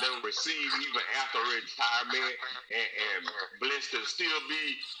I received even after retirement, and blessed to still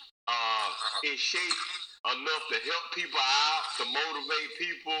be in shape enough to help people out, to motivate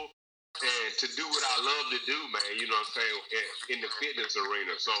people, and to do what I love to do, man. You know what I'm saying? In the fitness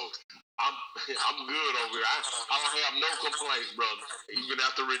arena. So I'm good over here. I don't have no complaints, brother. Even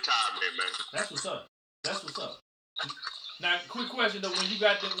after retirement, man. That's what's up. Now, quick question though: when you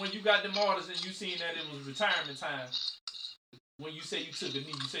got them orders and you seen that it was retirement time, when you say you took a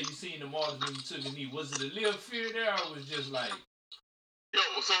knee, you say you seen them orders when you took a knee. Was it a little fear there, or was it just like? Yo,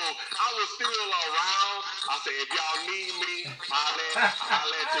 so I was still around. I said, if y'all need me, I'll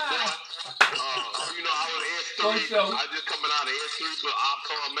let your boy. I was S3. I was just coming out of S3 for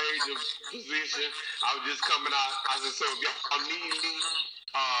a major position. I was just coming out. I said, so if y'all need me,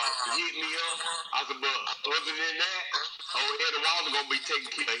 hit me up. I said, but other than that, Eddie Walter gonna be taking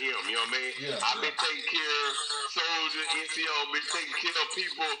care of him. You know what I mean? Yeah, I've been taking care of soldiers, NCO, been taking care of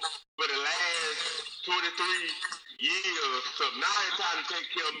people for the last 23 years. So now it's time to take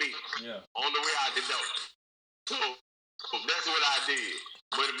care of me. Yeah. On the way out the door. So that's what I did.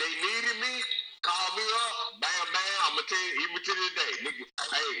 But if they needed me, call me up, bam, bam. I'm gonna tell you, even to this day, nigga.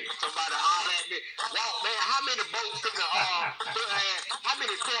 Hey, somebody holler at me. Walk, man. How many boats in the how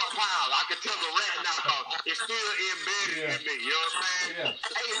many short piles? I can tell the rat now, cause it's still embedded in me. You know what I'm saying? Yeah.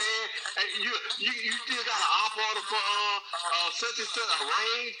 Hey, man, you still got an op order for such and such a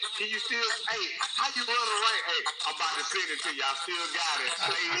range? Can you still? Hey, how you run a range? Hey, I'm about to send it to you. I still got it.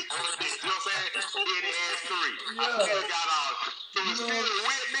 Slave on a dick. You know what I'm saying? NS3. I still got all. So it's still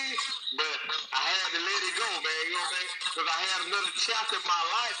with me, but I had to let it go, man. You know what I'm saying? Because I had another chapter in my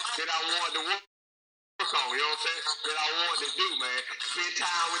life that I wanted to work on. You know what I'm saying? That I wanted to do, man. Spend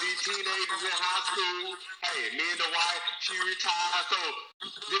time with these teenagers in high school. Hey, me and the wife, she retired, so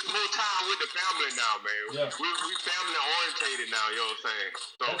just more time with the family now, man. Yeah. We family orientated now. You know what I'm saying?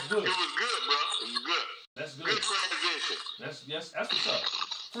 So That's good. it was good, bro. It was good. That's good. Good transition. That's what's up.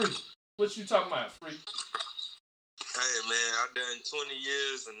 Free. What you talking about, Free? Hey man, I done 20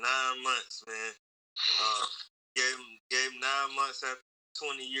 years and 9 months, man. Gave him 9 months after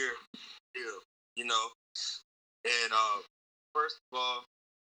 20-year deal, you know. And first of all,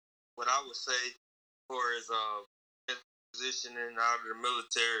 what I would say for his positioning out of the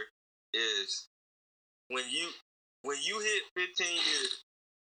military is when you hit 15 years,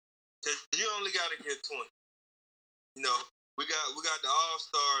 cause you only gotta get 20. You know, we got the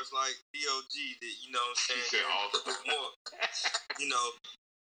all-stars like DOG that, you know what I'm saying, a bit more. You know,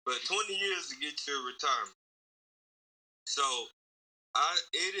 but 20 years to get your retirement. So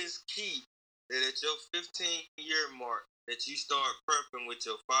it is key that at your 15-year mark that you start prepping with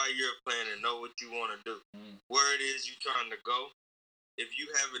your 5-year plan and know what you want to do. Where it is you trying to go. If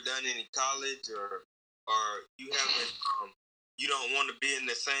you haven't done any college or you haven't you don't want to be in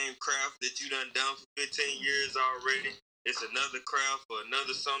the same craft that you done for 15 years already. It's another craft or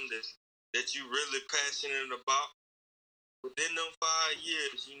another something that you really passionate about. Within them 5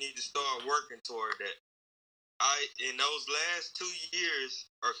 years, you need to start working toward that. In those last 2 years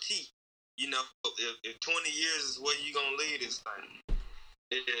are key. You know, if 20 years is where you gonna lead this thing,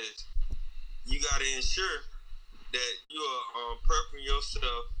 it is. You gotta ensure that you are prepping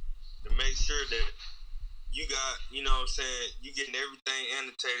yourself to make sure that you got, you know what I'm saying, you getting everything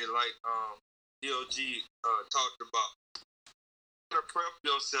annotated like DOG talked about. You gotta prep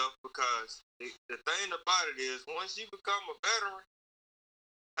yourself because the thing about it is once you become a veteran,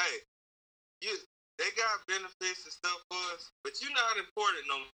 hey, they got benefits and stuff for us, but you're not important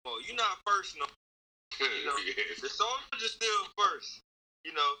no more. You're not first no more. You know, the soldier's still first, you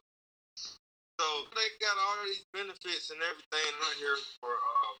know. So they got all these benefits and everything right here for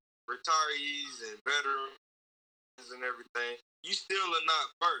retirees and veterans and everything. You still are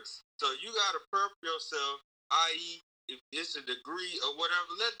not first. So you got to prep yourself, i.e., if it's a degree or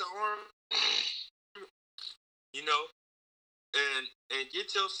whatever, let the army, you know, and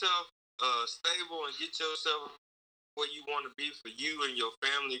get yourself stable and get yourself where you want to be for you and your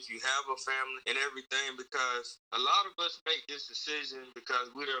family if you have a family and everything, because a lot of us make this decision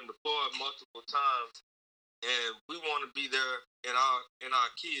because we done deployed multiple times and we want to be there in our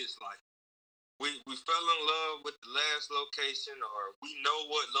kids' life. We fell in love with the last location, or we know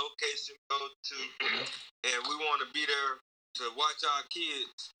what location to go to, and we want to be there to watch our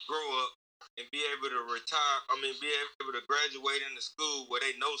kids grow up and be able to retire. Be able to graduate into school where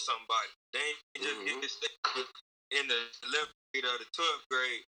they know somebody. They ain't just get this thing in the 11th grade or the 12th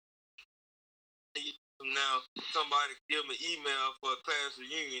grade. Now, somebody give them an email for a class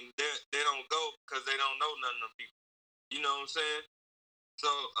reunion. They don't go because they don't know none of them people. You know what I'm saying? So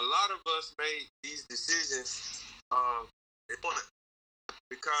a lot of us made these decisions because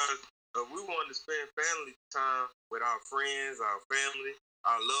we wanted to spend family time with our friends, our family,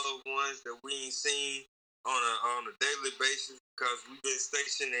 our loved ones that we ain't seen on a daily basis because we've been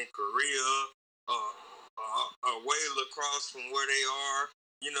stationed in Korea, way across from where they are,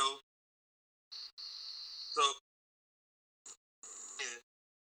 you know. So it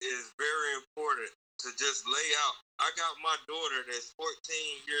is very important to just lay out. I got my daughter that's 14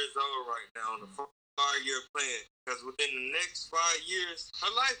 years old right now on a 5-year plan because within the next 5 years, her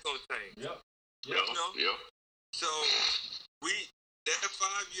life gonna change. Yep. You know? Yep. So that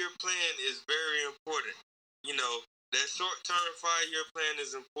 5-year plan is very important. You know, that short-term 5-year plan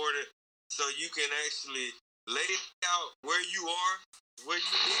is important so you can actually lay out where you are, where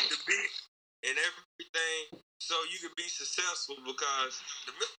you need to be, and everything so you can be successful because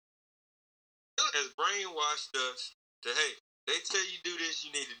the military has brainwashed us to, hey, they tell you do this,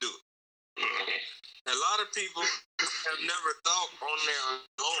 you need to do it. A lot of people have never thought on their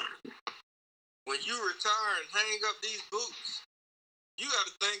own. when you retire and hang up these boots, you got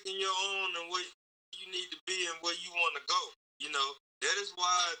to think in your own and where you need to be and where you want to go. You know, that is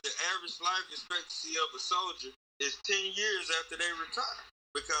why the average life expectancy of a soldier is 10 years after they retire,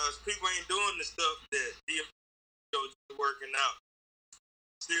 because people ain't doing the stuff that the working out,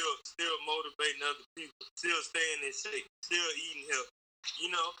 still motivating other people, still staying in shape, still eating healthy. You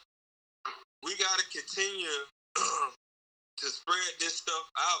know, we got to continue to spread this stuff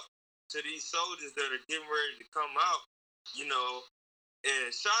out to these soldiers that are getting ready to come out, you know, and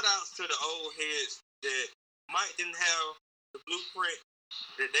shout outs to the old heads that might didn't have the blueprint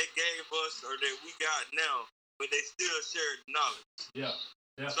that they gave us or that we got now, but they still shared knowledge. Yeah.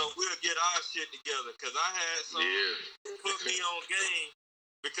 So we'll get our shit together, because I had some put me on game,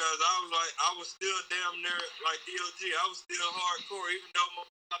 because I was still damn near like DOG. I was still hardcore, even though my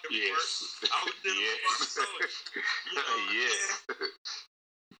I was still a fucking soldier. You know what I'm saying?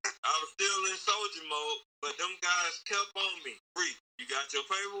 I was still in soldier mode, but them guys kept on me. Free. You got your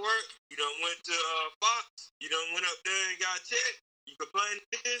paperwork. You done went to Fox. You done went up there and got checked. You complain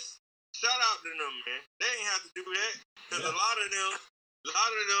this. Shout out to them, man. They ain't have to do that, because a lot of them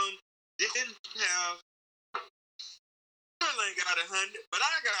didn't have. Still ain't got 100, but I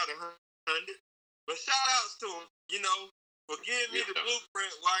got 100. But shout outs to them, you know, for giving me the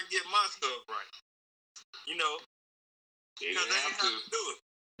blueprint where I can get my stuff right. You know, because they ain't have to do it.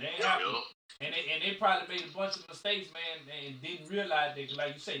 They ain't have to. And they probably made a bunch of mistakes, man, and didn't realize that,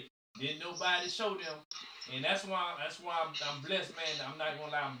 like you say, didn't nobody show them. And that's why I'm blessed, man. I'm not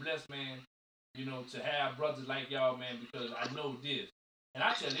gonna lie, I'm blessed, man, you know, to have brothers like y'all, man, because I know this. And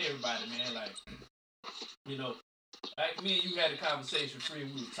I tell everybody, man, like, you know, like me and you had a conversation, Free,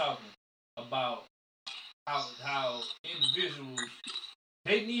 and we were talking about how individuals,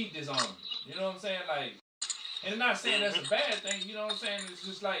 they need this army. You know what I'm saying? Like, and I'm not saying that's a bad thing, you know what I'm saying? It's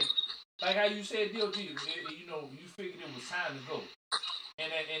just like how you said, DOG, you know, you figured it was time to go.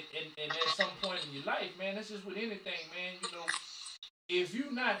 And at some point in your life, man, that's just with anything, man, you know, if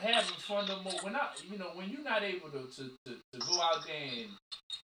you're not having fun no more, when you're not able to go out there and,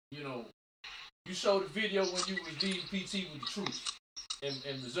 you know, you showed the video when you was leading PT with the troops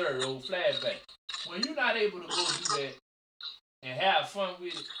in Missouri, old flashback. When you're not able to go do that and have fun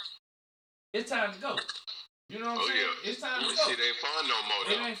with it, it's time to go. You know what I'm saying? Yeah. It's time to go. It ain't fun no more.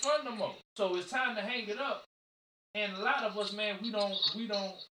 It ain't fun no more. So it's time to hang it up. And a lot of us, man, we don't get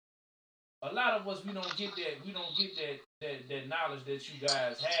that knowledge that you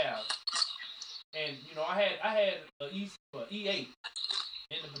guys have. And you know, I had a E8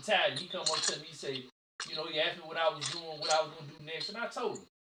 in the battalion. He come up to me, he say, you know, he asked me what I was doing, what I was gonna do next, and I told him.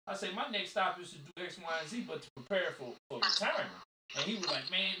 I said, my next stop is to do X, Y, and Z, but to prepare for retirement. And he was like,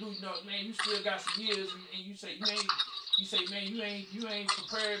 man, you still got some years, and you say you ain't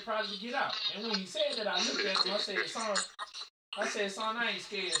prepared probably to get out. And when he said that, I looked at him, I said, son, I ain't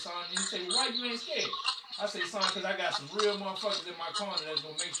scared, son. And he said, well, why you ain't scared? I said, son, because I got some real motherfuckers in my corner that's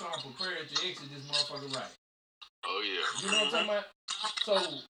gonna make sure I'm prepared to exit this motherfucker right. Oh yeah. You know what I'm talking about? So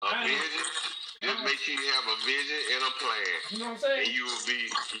just make sure you have a vision and a plan. You know what I'm saying? And you'll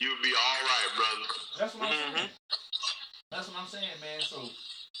be all right, brother. That's what I'm saying. That's what I'm saying, man. So,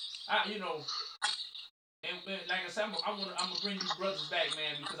 and like I said, I'm gonna bring you brothers back,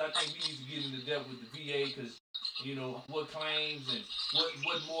 man, because I think we need to get into depth with the VA, because you know what claims and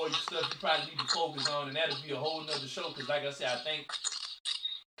what more stuff you probably need to focus on, and that'll be a whole nother show. Because like I said, I think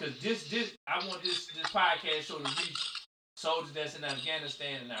because I want this podcast show to reach soldiers that's in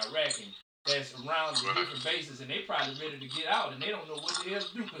Afghanistan and Iraq and that's around the different bases, and they probably ready to get out, and they don't know what the hell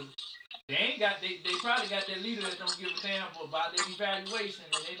to do, because they probably got that leader that don't give a damn about their evaluation,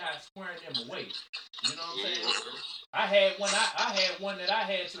 and they not squaring them away. You know what I'm saying? I had one that I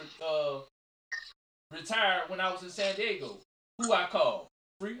had to retire when I was in San Diego. Who I called?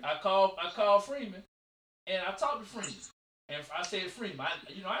 I called Freeman, and I talked to Freeman. And I said, Freeman, I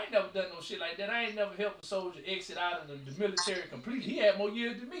ain't never done no shit like that. I ain't never helped a soldier exit out of the military completely. He had more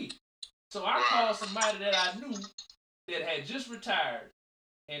years than me. So I called somebody that I knew that had just retired,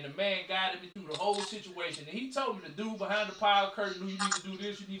 and the man guided me through the whole situation. And he told me the dude behind the power curtain, you need to do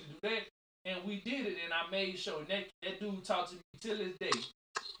this, you need to do that. And we did it, and I made sure. And that dude talked to me till this day.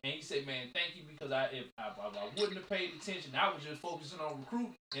 And he said, man, thank you, because if I wouldn't have paid attention, I was just focusing on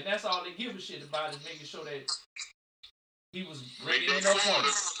recruiting. And that's all they give a shit about, is making sure that he was ready in no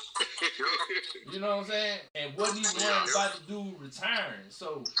points. You know what I'm saying? And wasn't even worried about the dude retiring.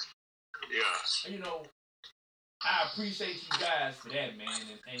 So, you know, I appreciate you guys for that,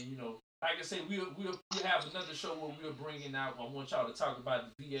 man. And you know, like I said, we'll have another show where we'll bring in out. I want y'all to talk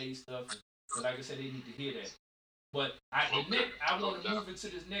about the VA stuff. But like I said, they need to hear that. But I want to move into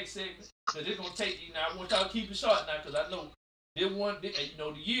this next segment because it's gonna take you. Now I want y'all to keep it short now because I know the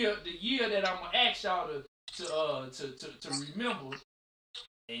year that I'm gonna ask y'all to remember,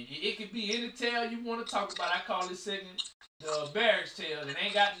 and it could be any tale you want to talk about. I call this segment the barracks tale.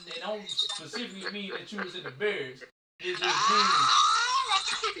 They don't specifically mean that you was in the barracks.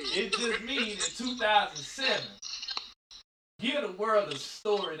 It just means in 2007, give the world a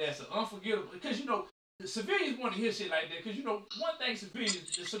story that's unforgettable because the civilians want to hear shit like that because one thing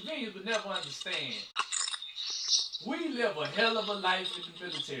the civilians would never understand. We live a hell of a life in the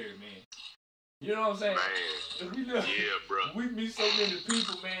military, man. You know what I'm saying? Man. Bro. We meet so many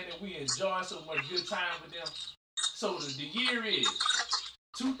people, man, and we enjoy so much good time with them. So the year is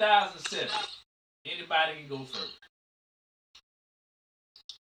 2007. Anybody can go first.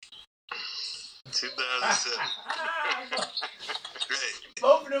 2007. Hey.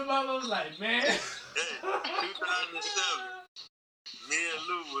 Both of them was like, man. Hey, 2007. Me and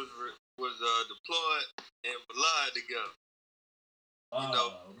Lou was deployed and Balad together.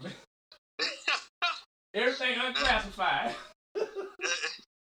 Everything unclassified. Hey,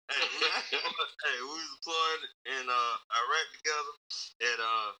 we was deployed in Iraq together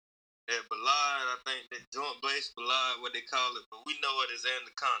at Balad. I think that Joint Base Balad, what they call it, but we know it as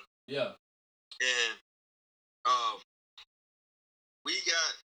Anaconda. Yeah. And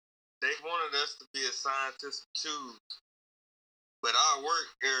they wanted us to be assigned to some tubes. But our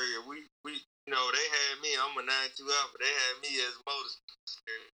work area, we they had me, I'm a 92 Alpha, they had me as motor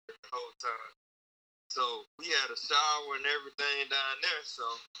the whole time. So we had a shower and everything down there, so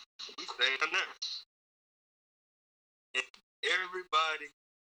we stayed down there. And everybody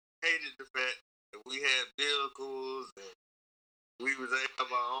hated the fact that we had vehicles and we was able to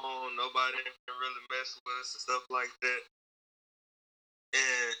have our own, nobody can really mess with us and stuff like that.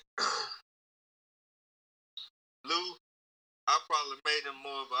 And Lou, I probably made him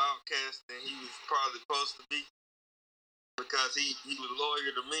more of an outcast than he was probably supposed to be because he was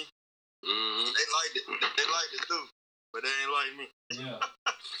loyal to me. Mm-hmm. They liked it too, but they ain't like me. Yeah.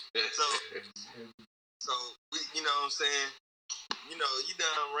 So we, you know what I'm saying? You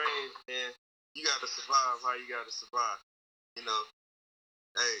down range and you gotta survive how you gotta survive.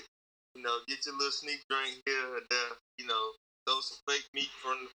 Hey, get your little sneak drink here or there. Throw some fake meat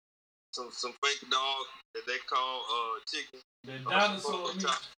from some fake dog that they call chicken. The dinosaur meat.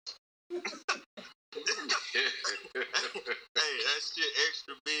 Hey, that shit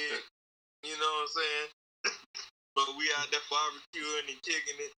extra big. You know what I'm saying? But we out there barbecuing and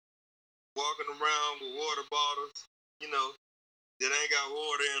kicking it, walking around with water bottles, that ain't got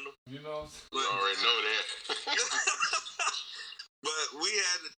water in them. You know? You already know that. But we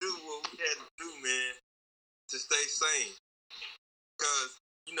had to do what we had to do, man, to stay sane. Because,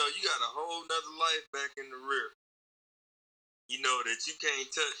 you got a whole nother life back in the rear. That you can't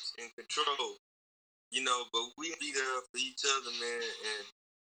touch and control. But we be there for each other, man.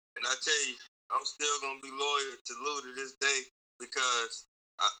 And I tell you, I'm still going to be loyal to Lou to this day because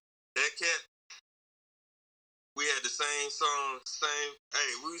that cat, we had the same song,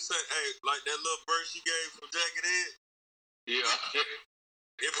 we sang, like that little verse she gave from Jagged Edge. Yeah.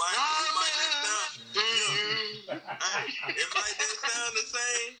 It might just sound the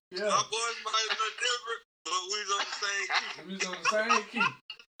same. Yeah. Our voice might look different, but we was on the same key. We was on the same key.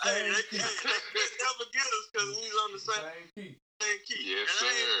 They never get us because we was on the same key. Yes, and sir.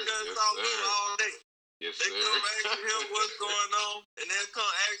 Yes, sir. All day. Yes, they sir. come ask him what's going on, and they'll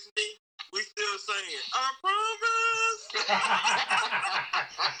come ask me. We still singing. I promise.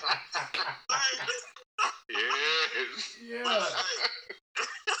 Yes. Yeah.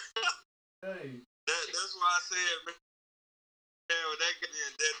 Hey. That's why I said, man, that could be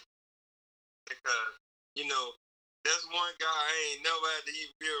in debt because that's one guy I ain't never had to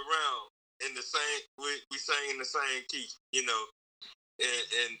even be around in the same. We sang in the same key, and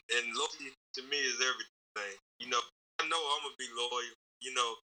loyalty to me is everything. I know I'm gonna be loyal,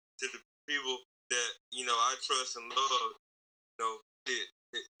 to the people that I trust and love.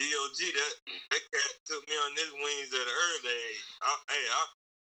 DOG, that cat took me on his wings at an early age.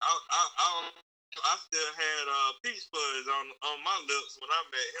 I still had peach fuzz on my lips when I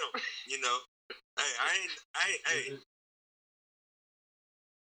met him. Hey,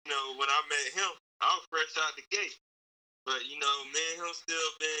 when I met him, I was fresh out the gate. But me and him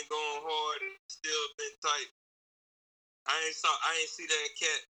still been going hard and still been tight. I ain't see that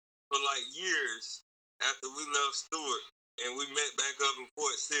cat for like years after we left Stewart and we met back up in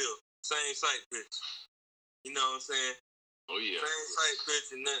Fort Sill. Same site pitch. You know what I'm saying? Oh yeah. Same site pitch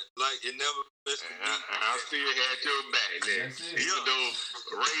and that, like it never missed a beat. I still had your back there. Even though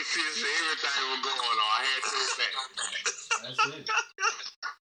racist, everything was going on. I had to do that. That's it.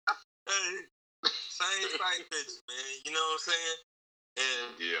 Hey, same fight picture, man. You know what I'm saying?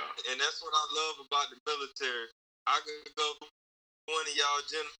 And that's what I love about the military. I could go to one of y'all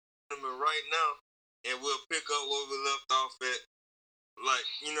gentlemen right now, and we'll pick up where we left off at. Like,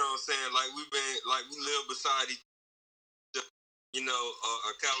 you know what I'm saying? Like we live beside each other, you know,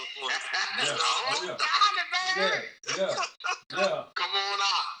 California. Yeah. Come on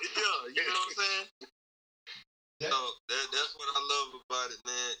out. Yeah, you know what I'm saying? So that's what I love about it,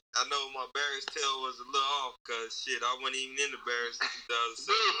 man. I know my Barry's tale was a little off, cause shit, I wasn't even in the Barry's in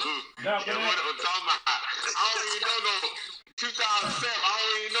 2007. What I'm talking about. I don't even know no 2007. I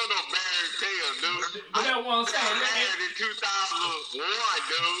don't even know no Barry's tale, dude. But that's what I'm saying. I married in 2001,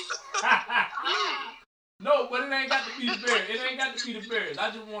 dude. No, but it ain't got to be the Bears. It ain't got to be the Bears. I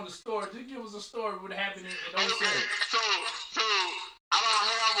just want a story. Just give us a story of what happened in 07. Okay, so I don't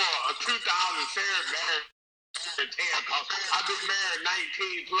have a 2007 Barry. I've been married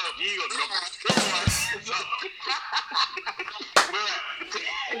 19 plus years.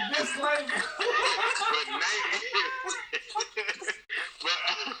 Disclaimer.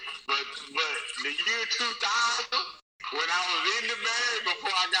 but the year 2000, when I was in the marriage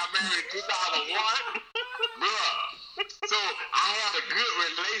before I got married in 2001, bruh. So I had a good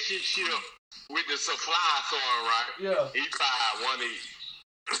relationship with the supply store, right? Yeah. He tried one of these.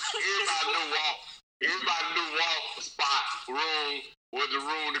 Everybody knew Walk spot room was the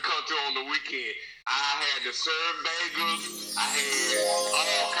room to come to on the weekend. I had the serve bagels. I had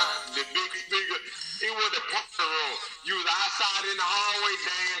all kinds, the big speaker. It was the party room. You was outside in the hallway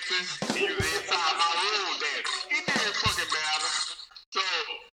dancing. And you was inside my room dancing. It didn't fucking matter. So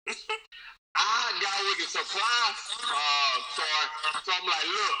I got with the supply store. So I'm like,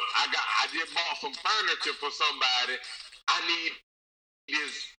 look, I just bought some furniture for somebody. I need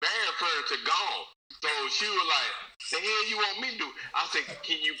this bad furniture gone. So she was like, the hell you want me to do? I said,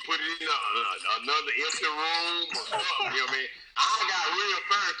 can you put it in another empty room or something? You know what I mean? I got real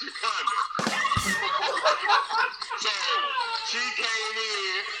furniture coming. So she came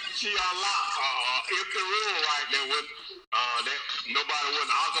in, she unlocked empty room right there with that nobody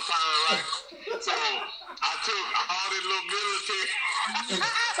wasn't occupying right. So I took all this little military.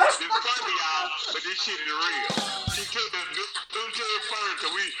 It's funny, y'all, but this shit is real. She took the military furniture.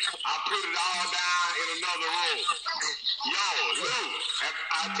 I put it all down in another room. Yo, Lou,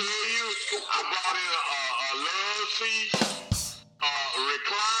 I tell you, I brought in a love seat,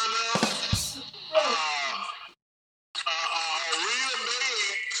 recliner, a real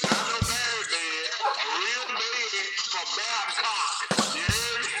bed, not no bad bed, a real bed for Babcock. You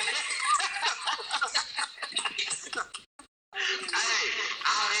hear me? Hey,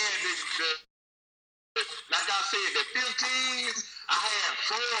 I had like I said, the 15s, I had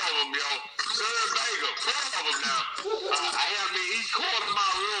 4 of them, yo. Serve bagel, 4 of them now. I have them in each corner of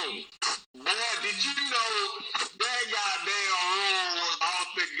my room. Boy, did you know that goddamn room was off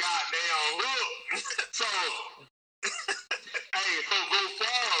the goddamn hook? So, hey, so go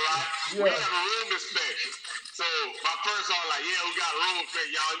forward, right? Yeah. We have a room inspection. So, my first one like, yeah, we got a room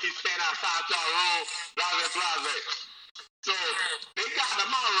inspection. Y'all need to stand outside y'all room, blase. So, they got to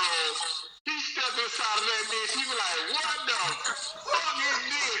my room. He stepped inside of that bitch. He was like, what the fuck is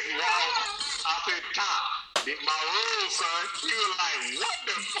this, y'all? I said, Tom, this my room, son. He was like, what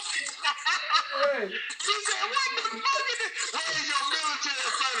the fuck? He said, what the fuck is this? Where's your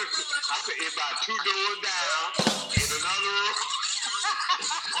military furniture? I said, it's about 2 doors down in another room.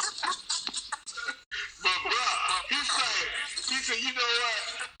 But, bruh, he said, you know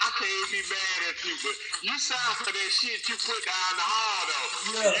what? I can't be mad at you, but you sound for that shit you put down the hall, though.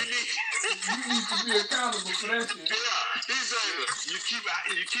 Yeah. You need to be accountable for that shit. Yeah. He said, you keep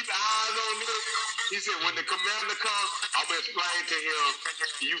eyes on this. He said, when the commander comes, I'm going to explain to him,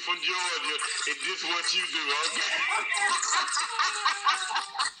 you from Georgia, and this is what you do, okay?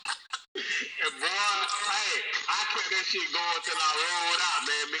 And boy, hey, I kept that shit going till I rolled out,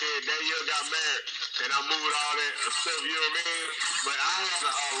 man. Me and Daniel got married, and I moved all that stuff, you know what I mean? But I had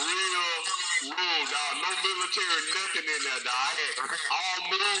a real room, dog. No military, nothing in there, dog. I had all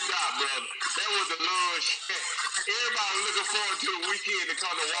moved out, brother. That was the little shit. Everybody looking forward to the weekend to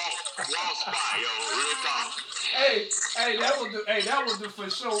come to walk spot, yo. Real talk. That was the for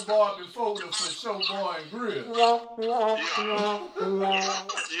show bar before the for show bar and grill. Yeah.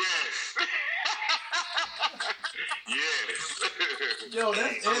 Yes. Yes. Yo,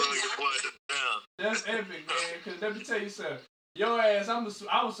 that's epic. That's epic, man. Cause let me tell you something. Your ass, I was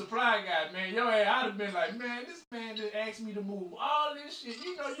supply guy, man. Your ass, I'd have been like, man, this man just asked me to move all this shit.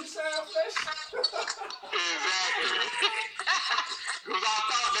 You know, you sound for that shit. Exactly. Because I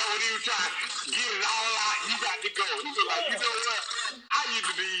thought that when he was trying to get it all out, you got to go. He was like, you know what? I used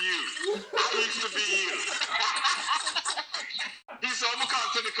to be you. I used to be you. He said, I'm going to come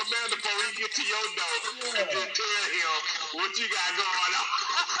to the commander before he get to your door and just tell him what you got going on.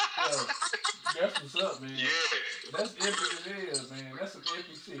 That's what's up, man. Yeah. That's epic as hell, man. That's some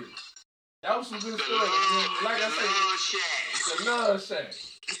epic shit. That was some good The stories, man. Like I love said, shack. the love shack.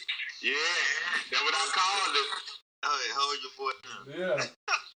 Yeah. That's what I called it. Oh, yeah, hold your boy down. Yeah.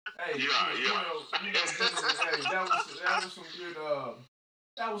 Hey, gentlemen, hey,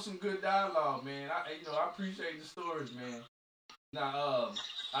 that was some good dialogue, man. I appreciate the stories, man. Now,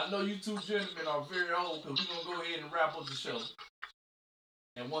 I know you two gentlemen are very old, because we're gonna go ahead and wrap up the show.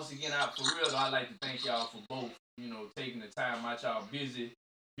 And once again, for real, I'd like to thank y'all for both, taking the time out y'all busy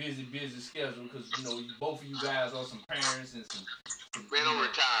schedule, because both of you guys are some parents and some Man, I'm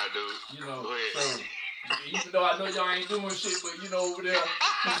retired, dude. Go ahead. So even though I know y'all ain't doing shit, but over there.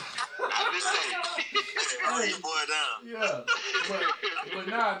 I'm just saying. Hold your boy down. Yeah, but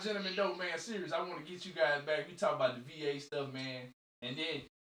nah, gentlemen, though, man, serious. I want to get you guys back. We talk about the VA stuff, man, and then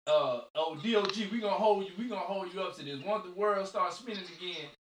DOG, we gonna hold you up to this. Once the world starts spinning again,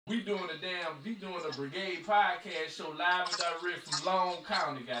 we doing a Brigade podcast show live and direct from Long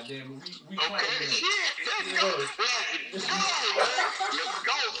County. Goddamn it, we Okay, shit. Let's go. Let's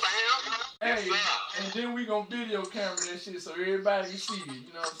go, fam. Hey, and then we gonna video camera that shit so everybody can see it.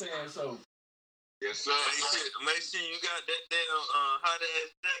 You know what I'm saying? So. Yes, sir. Make sure you got that damn hot ass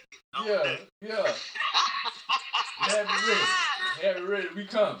jacket. Yeah. Have it ready. We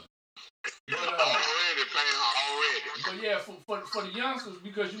coming. Already, fam. But yeah, for the youngsters,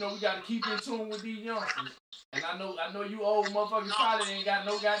 because we got to keep in tune with these youngsters. And I know you old motherfuckers probably ain't got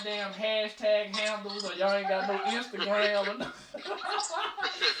no goddamn hashtag handles, or y'all ain't got no Instagram or nothing.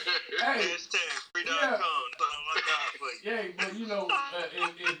 Hey, hashtag free.com. I got for you. Yeah, but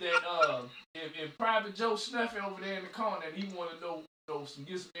if Private Joe Snuffy over there in the corner, and he want to know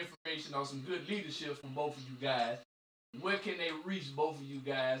get some information on some good leadership from both of you guys, where can they reach both of you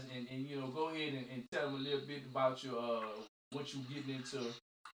guys, and go ahead and tell them a little bit about your what you getting into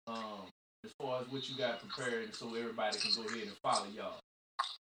as far as what you got prepared, so everybody can go ahead and follow y'all.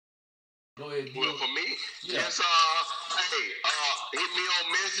 Go ahead. Well, for me, yeah. Yes, hit me on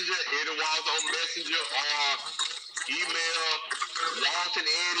Messenger, Eddie Walls on Messenger, or email Walton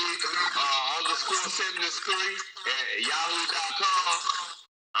Eddie _73 at yahoo.com.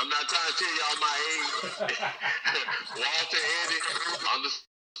 I'm not trying to tell y'all my age. Walton Eddie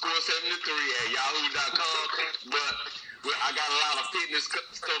 _73 at yahoo.com. But I got a lot of fitness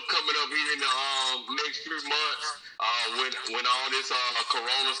stuff coming up here in the next 3 months. When all this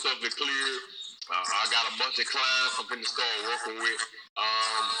corona stuff is cleared, I got a bunch of clients I'm finna start working with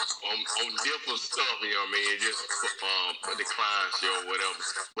on different stuff, you know what I mean? Just for the clients, or whatever.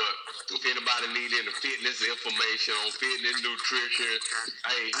 But if anybody need any fitness information on fitness, nutrition,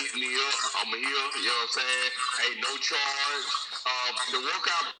 hey, hit me up. I'm here, you know what I'm saying? Hey, no charge. The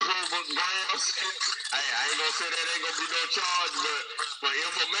workout programs, hey, I ain't gonna say that ain't gonna be no charge, but for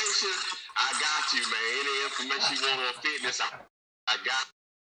information, I got you, man. Any information you want on fitness, I got you.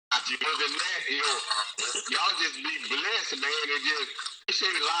 Other than that, y'all just be blessed, man, and just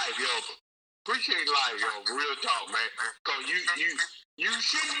appreciate life, yo. Appreciate life, yo. Real talk, man. Cause you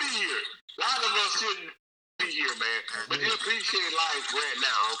shouldn't be here. A lot of us shouldn't be here, man. But just appreciate life right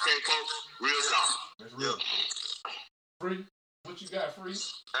now, okay, folks? Real talk. That's real. Free. What you got, Free?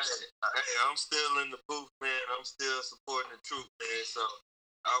 Hey, I'm still in the booth, man. I'm still supporting the truth, man. So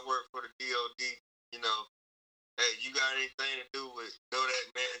I work for the DOD. Hey, you got anything to do with Dodak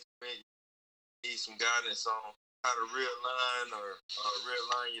management? You need some guidance on how to realign or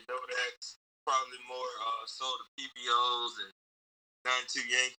realign your Dodaks? Probably more so the PBOs and 92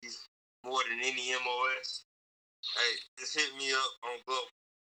 Yankees more than any MOS. Hey, just hit me up on Global.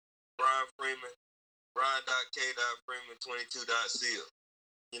 Brian Freeman. Brian.K.Freeman22.seal.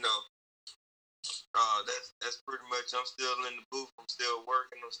 That's pretty much. I'm still in the booth. I'm still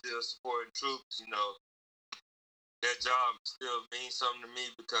working. I'm still supporting troops. That job still means something to me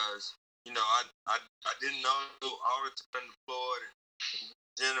because I didn't know all the time deployed, and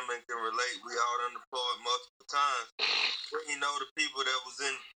gentlemen can relate. We all deployed multiple times. But the people that was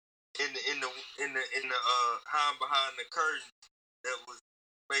in the hiding behind the curtain that was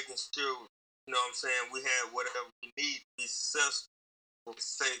making sure. You know what I'm saying? We had whatever we need to be successful, we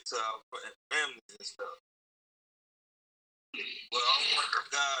say to our families and stuff. Well, I'm one of the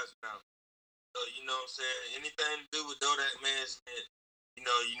guys now. So, you know what I'm saying? Anything to do with Dodak management,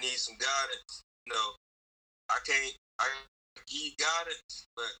 you need some guidance. I can't give you guidance,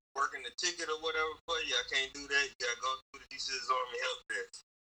 but working the ticket or whatever for you, I can't do that. You gotta go through the DC's Army help desk.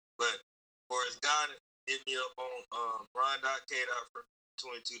 But for his guidance, hit me up on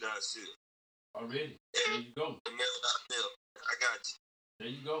Brian.K.22.6. Already. There you go. The mail.mail. I got you. There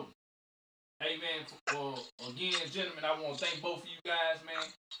you go. Hey man, again, gentlemen, I want to thank both of you guys, man.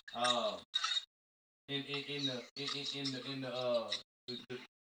 In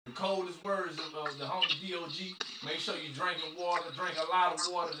the coldest words of the homie DOG, make sure you drinking water. Drink a lot of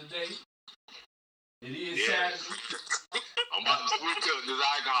water today. It is Saturday. I'm about to switch up this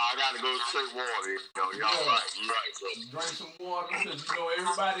alcohol. I gotta go straight water. Y'all right. You right, bro. Drink some water because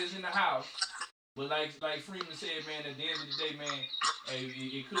everybody's in the house. But like Freeman said, man, at the end of the day, man, hey,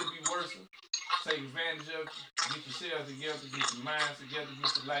 it could be worse. Take advantage of it. Get yourselves together. Get your minds together.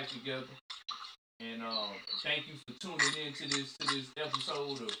 Get your life together. And thank you for tuning in to this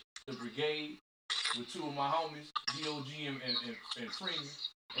episode of The Brigade with two of my homies, DOG and Freeman,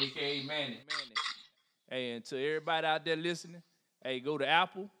 a.k.a. Manny. Hey, and to everybody out there listening, hey, go to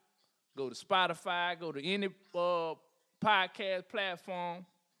Apple, go to Spotify, go to any podcast platform.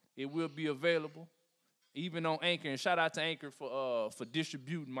 It will be available, even on Anchor. And shout out to Anchor for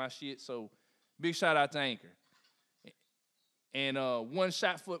distributing my shit. So big shout out to Anchor. And one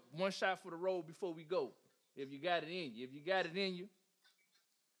shot for the road before we go. If you got it in you.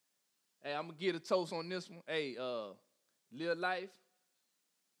 Hey, I'm gonna get a toast on this one. Hey, live life,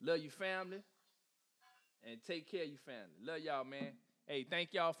 love your family, and take care of your family. Love y'all, man. Hey,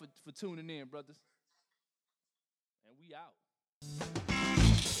 thank y'all for tuning in, brothers. And we out.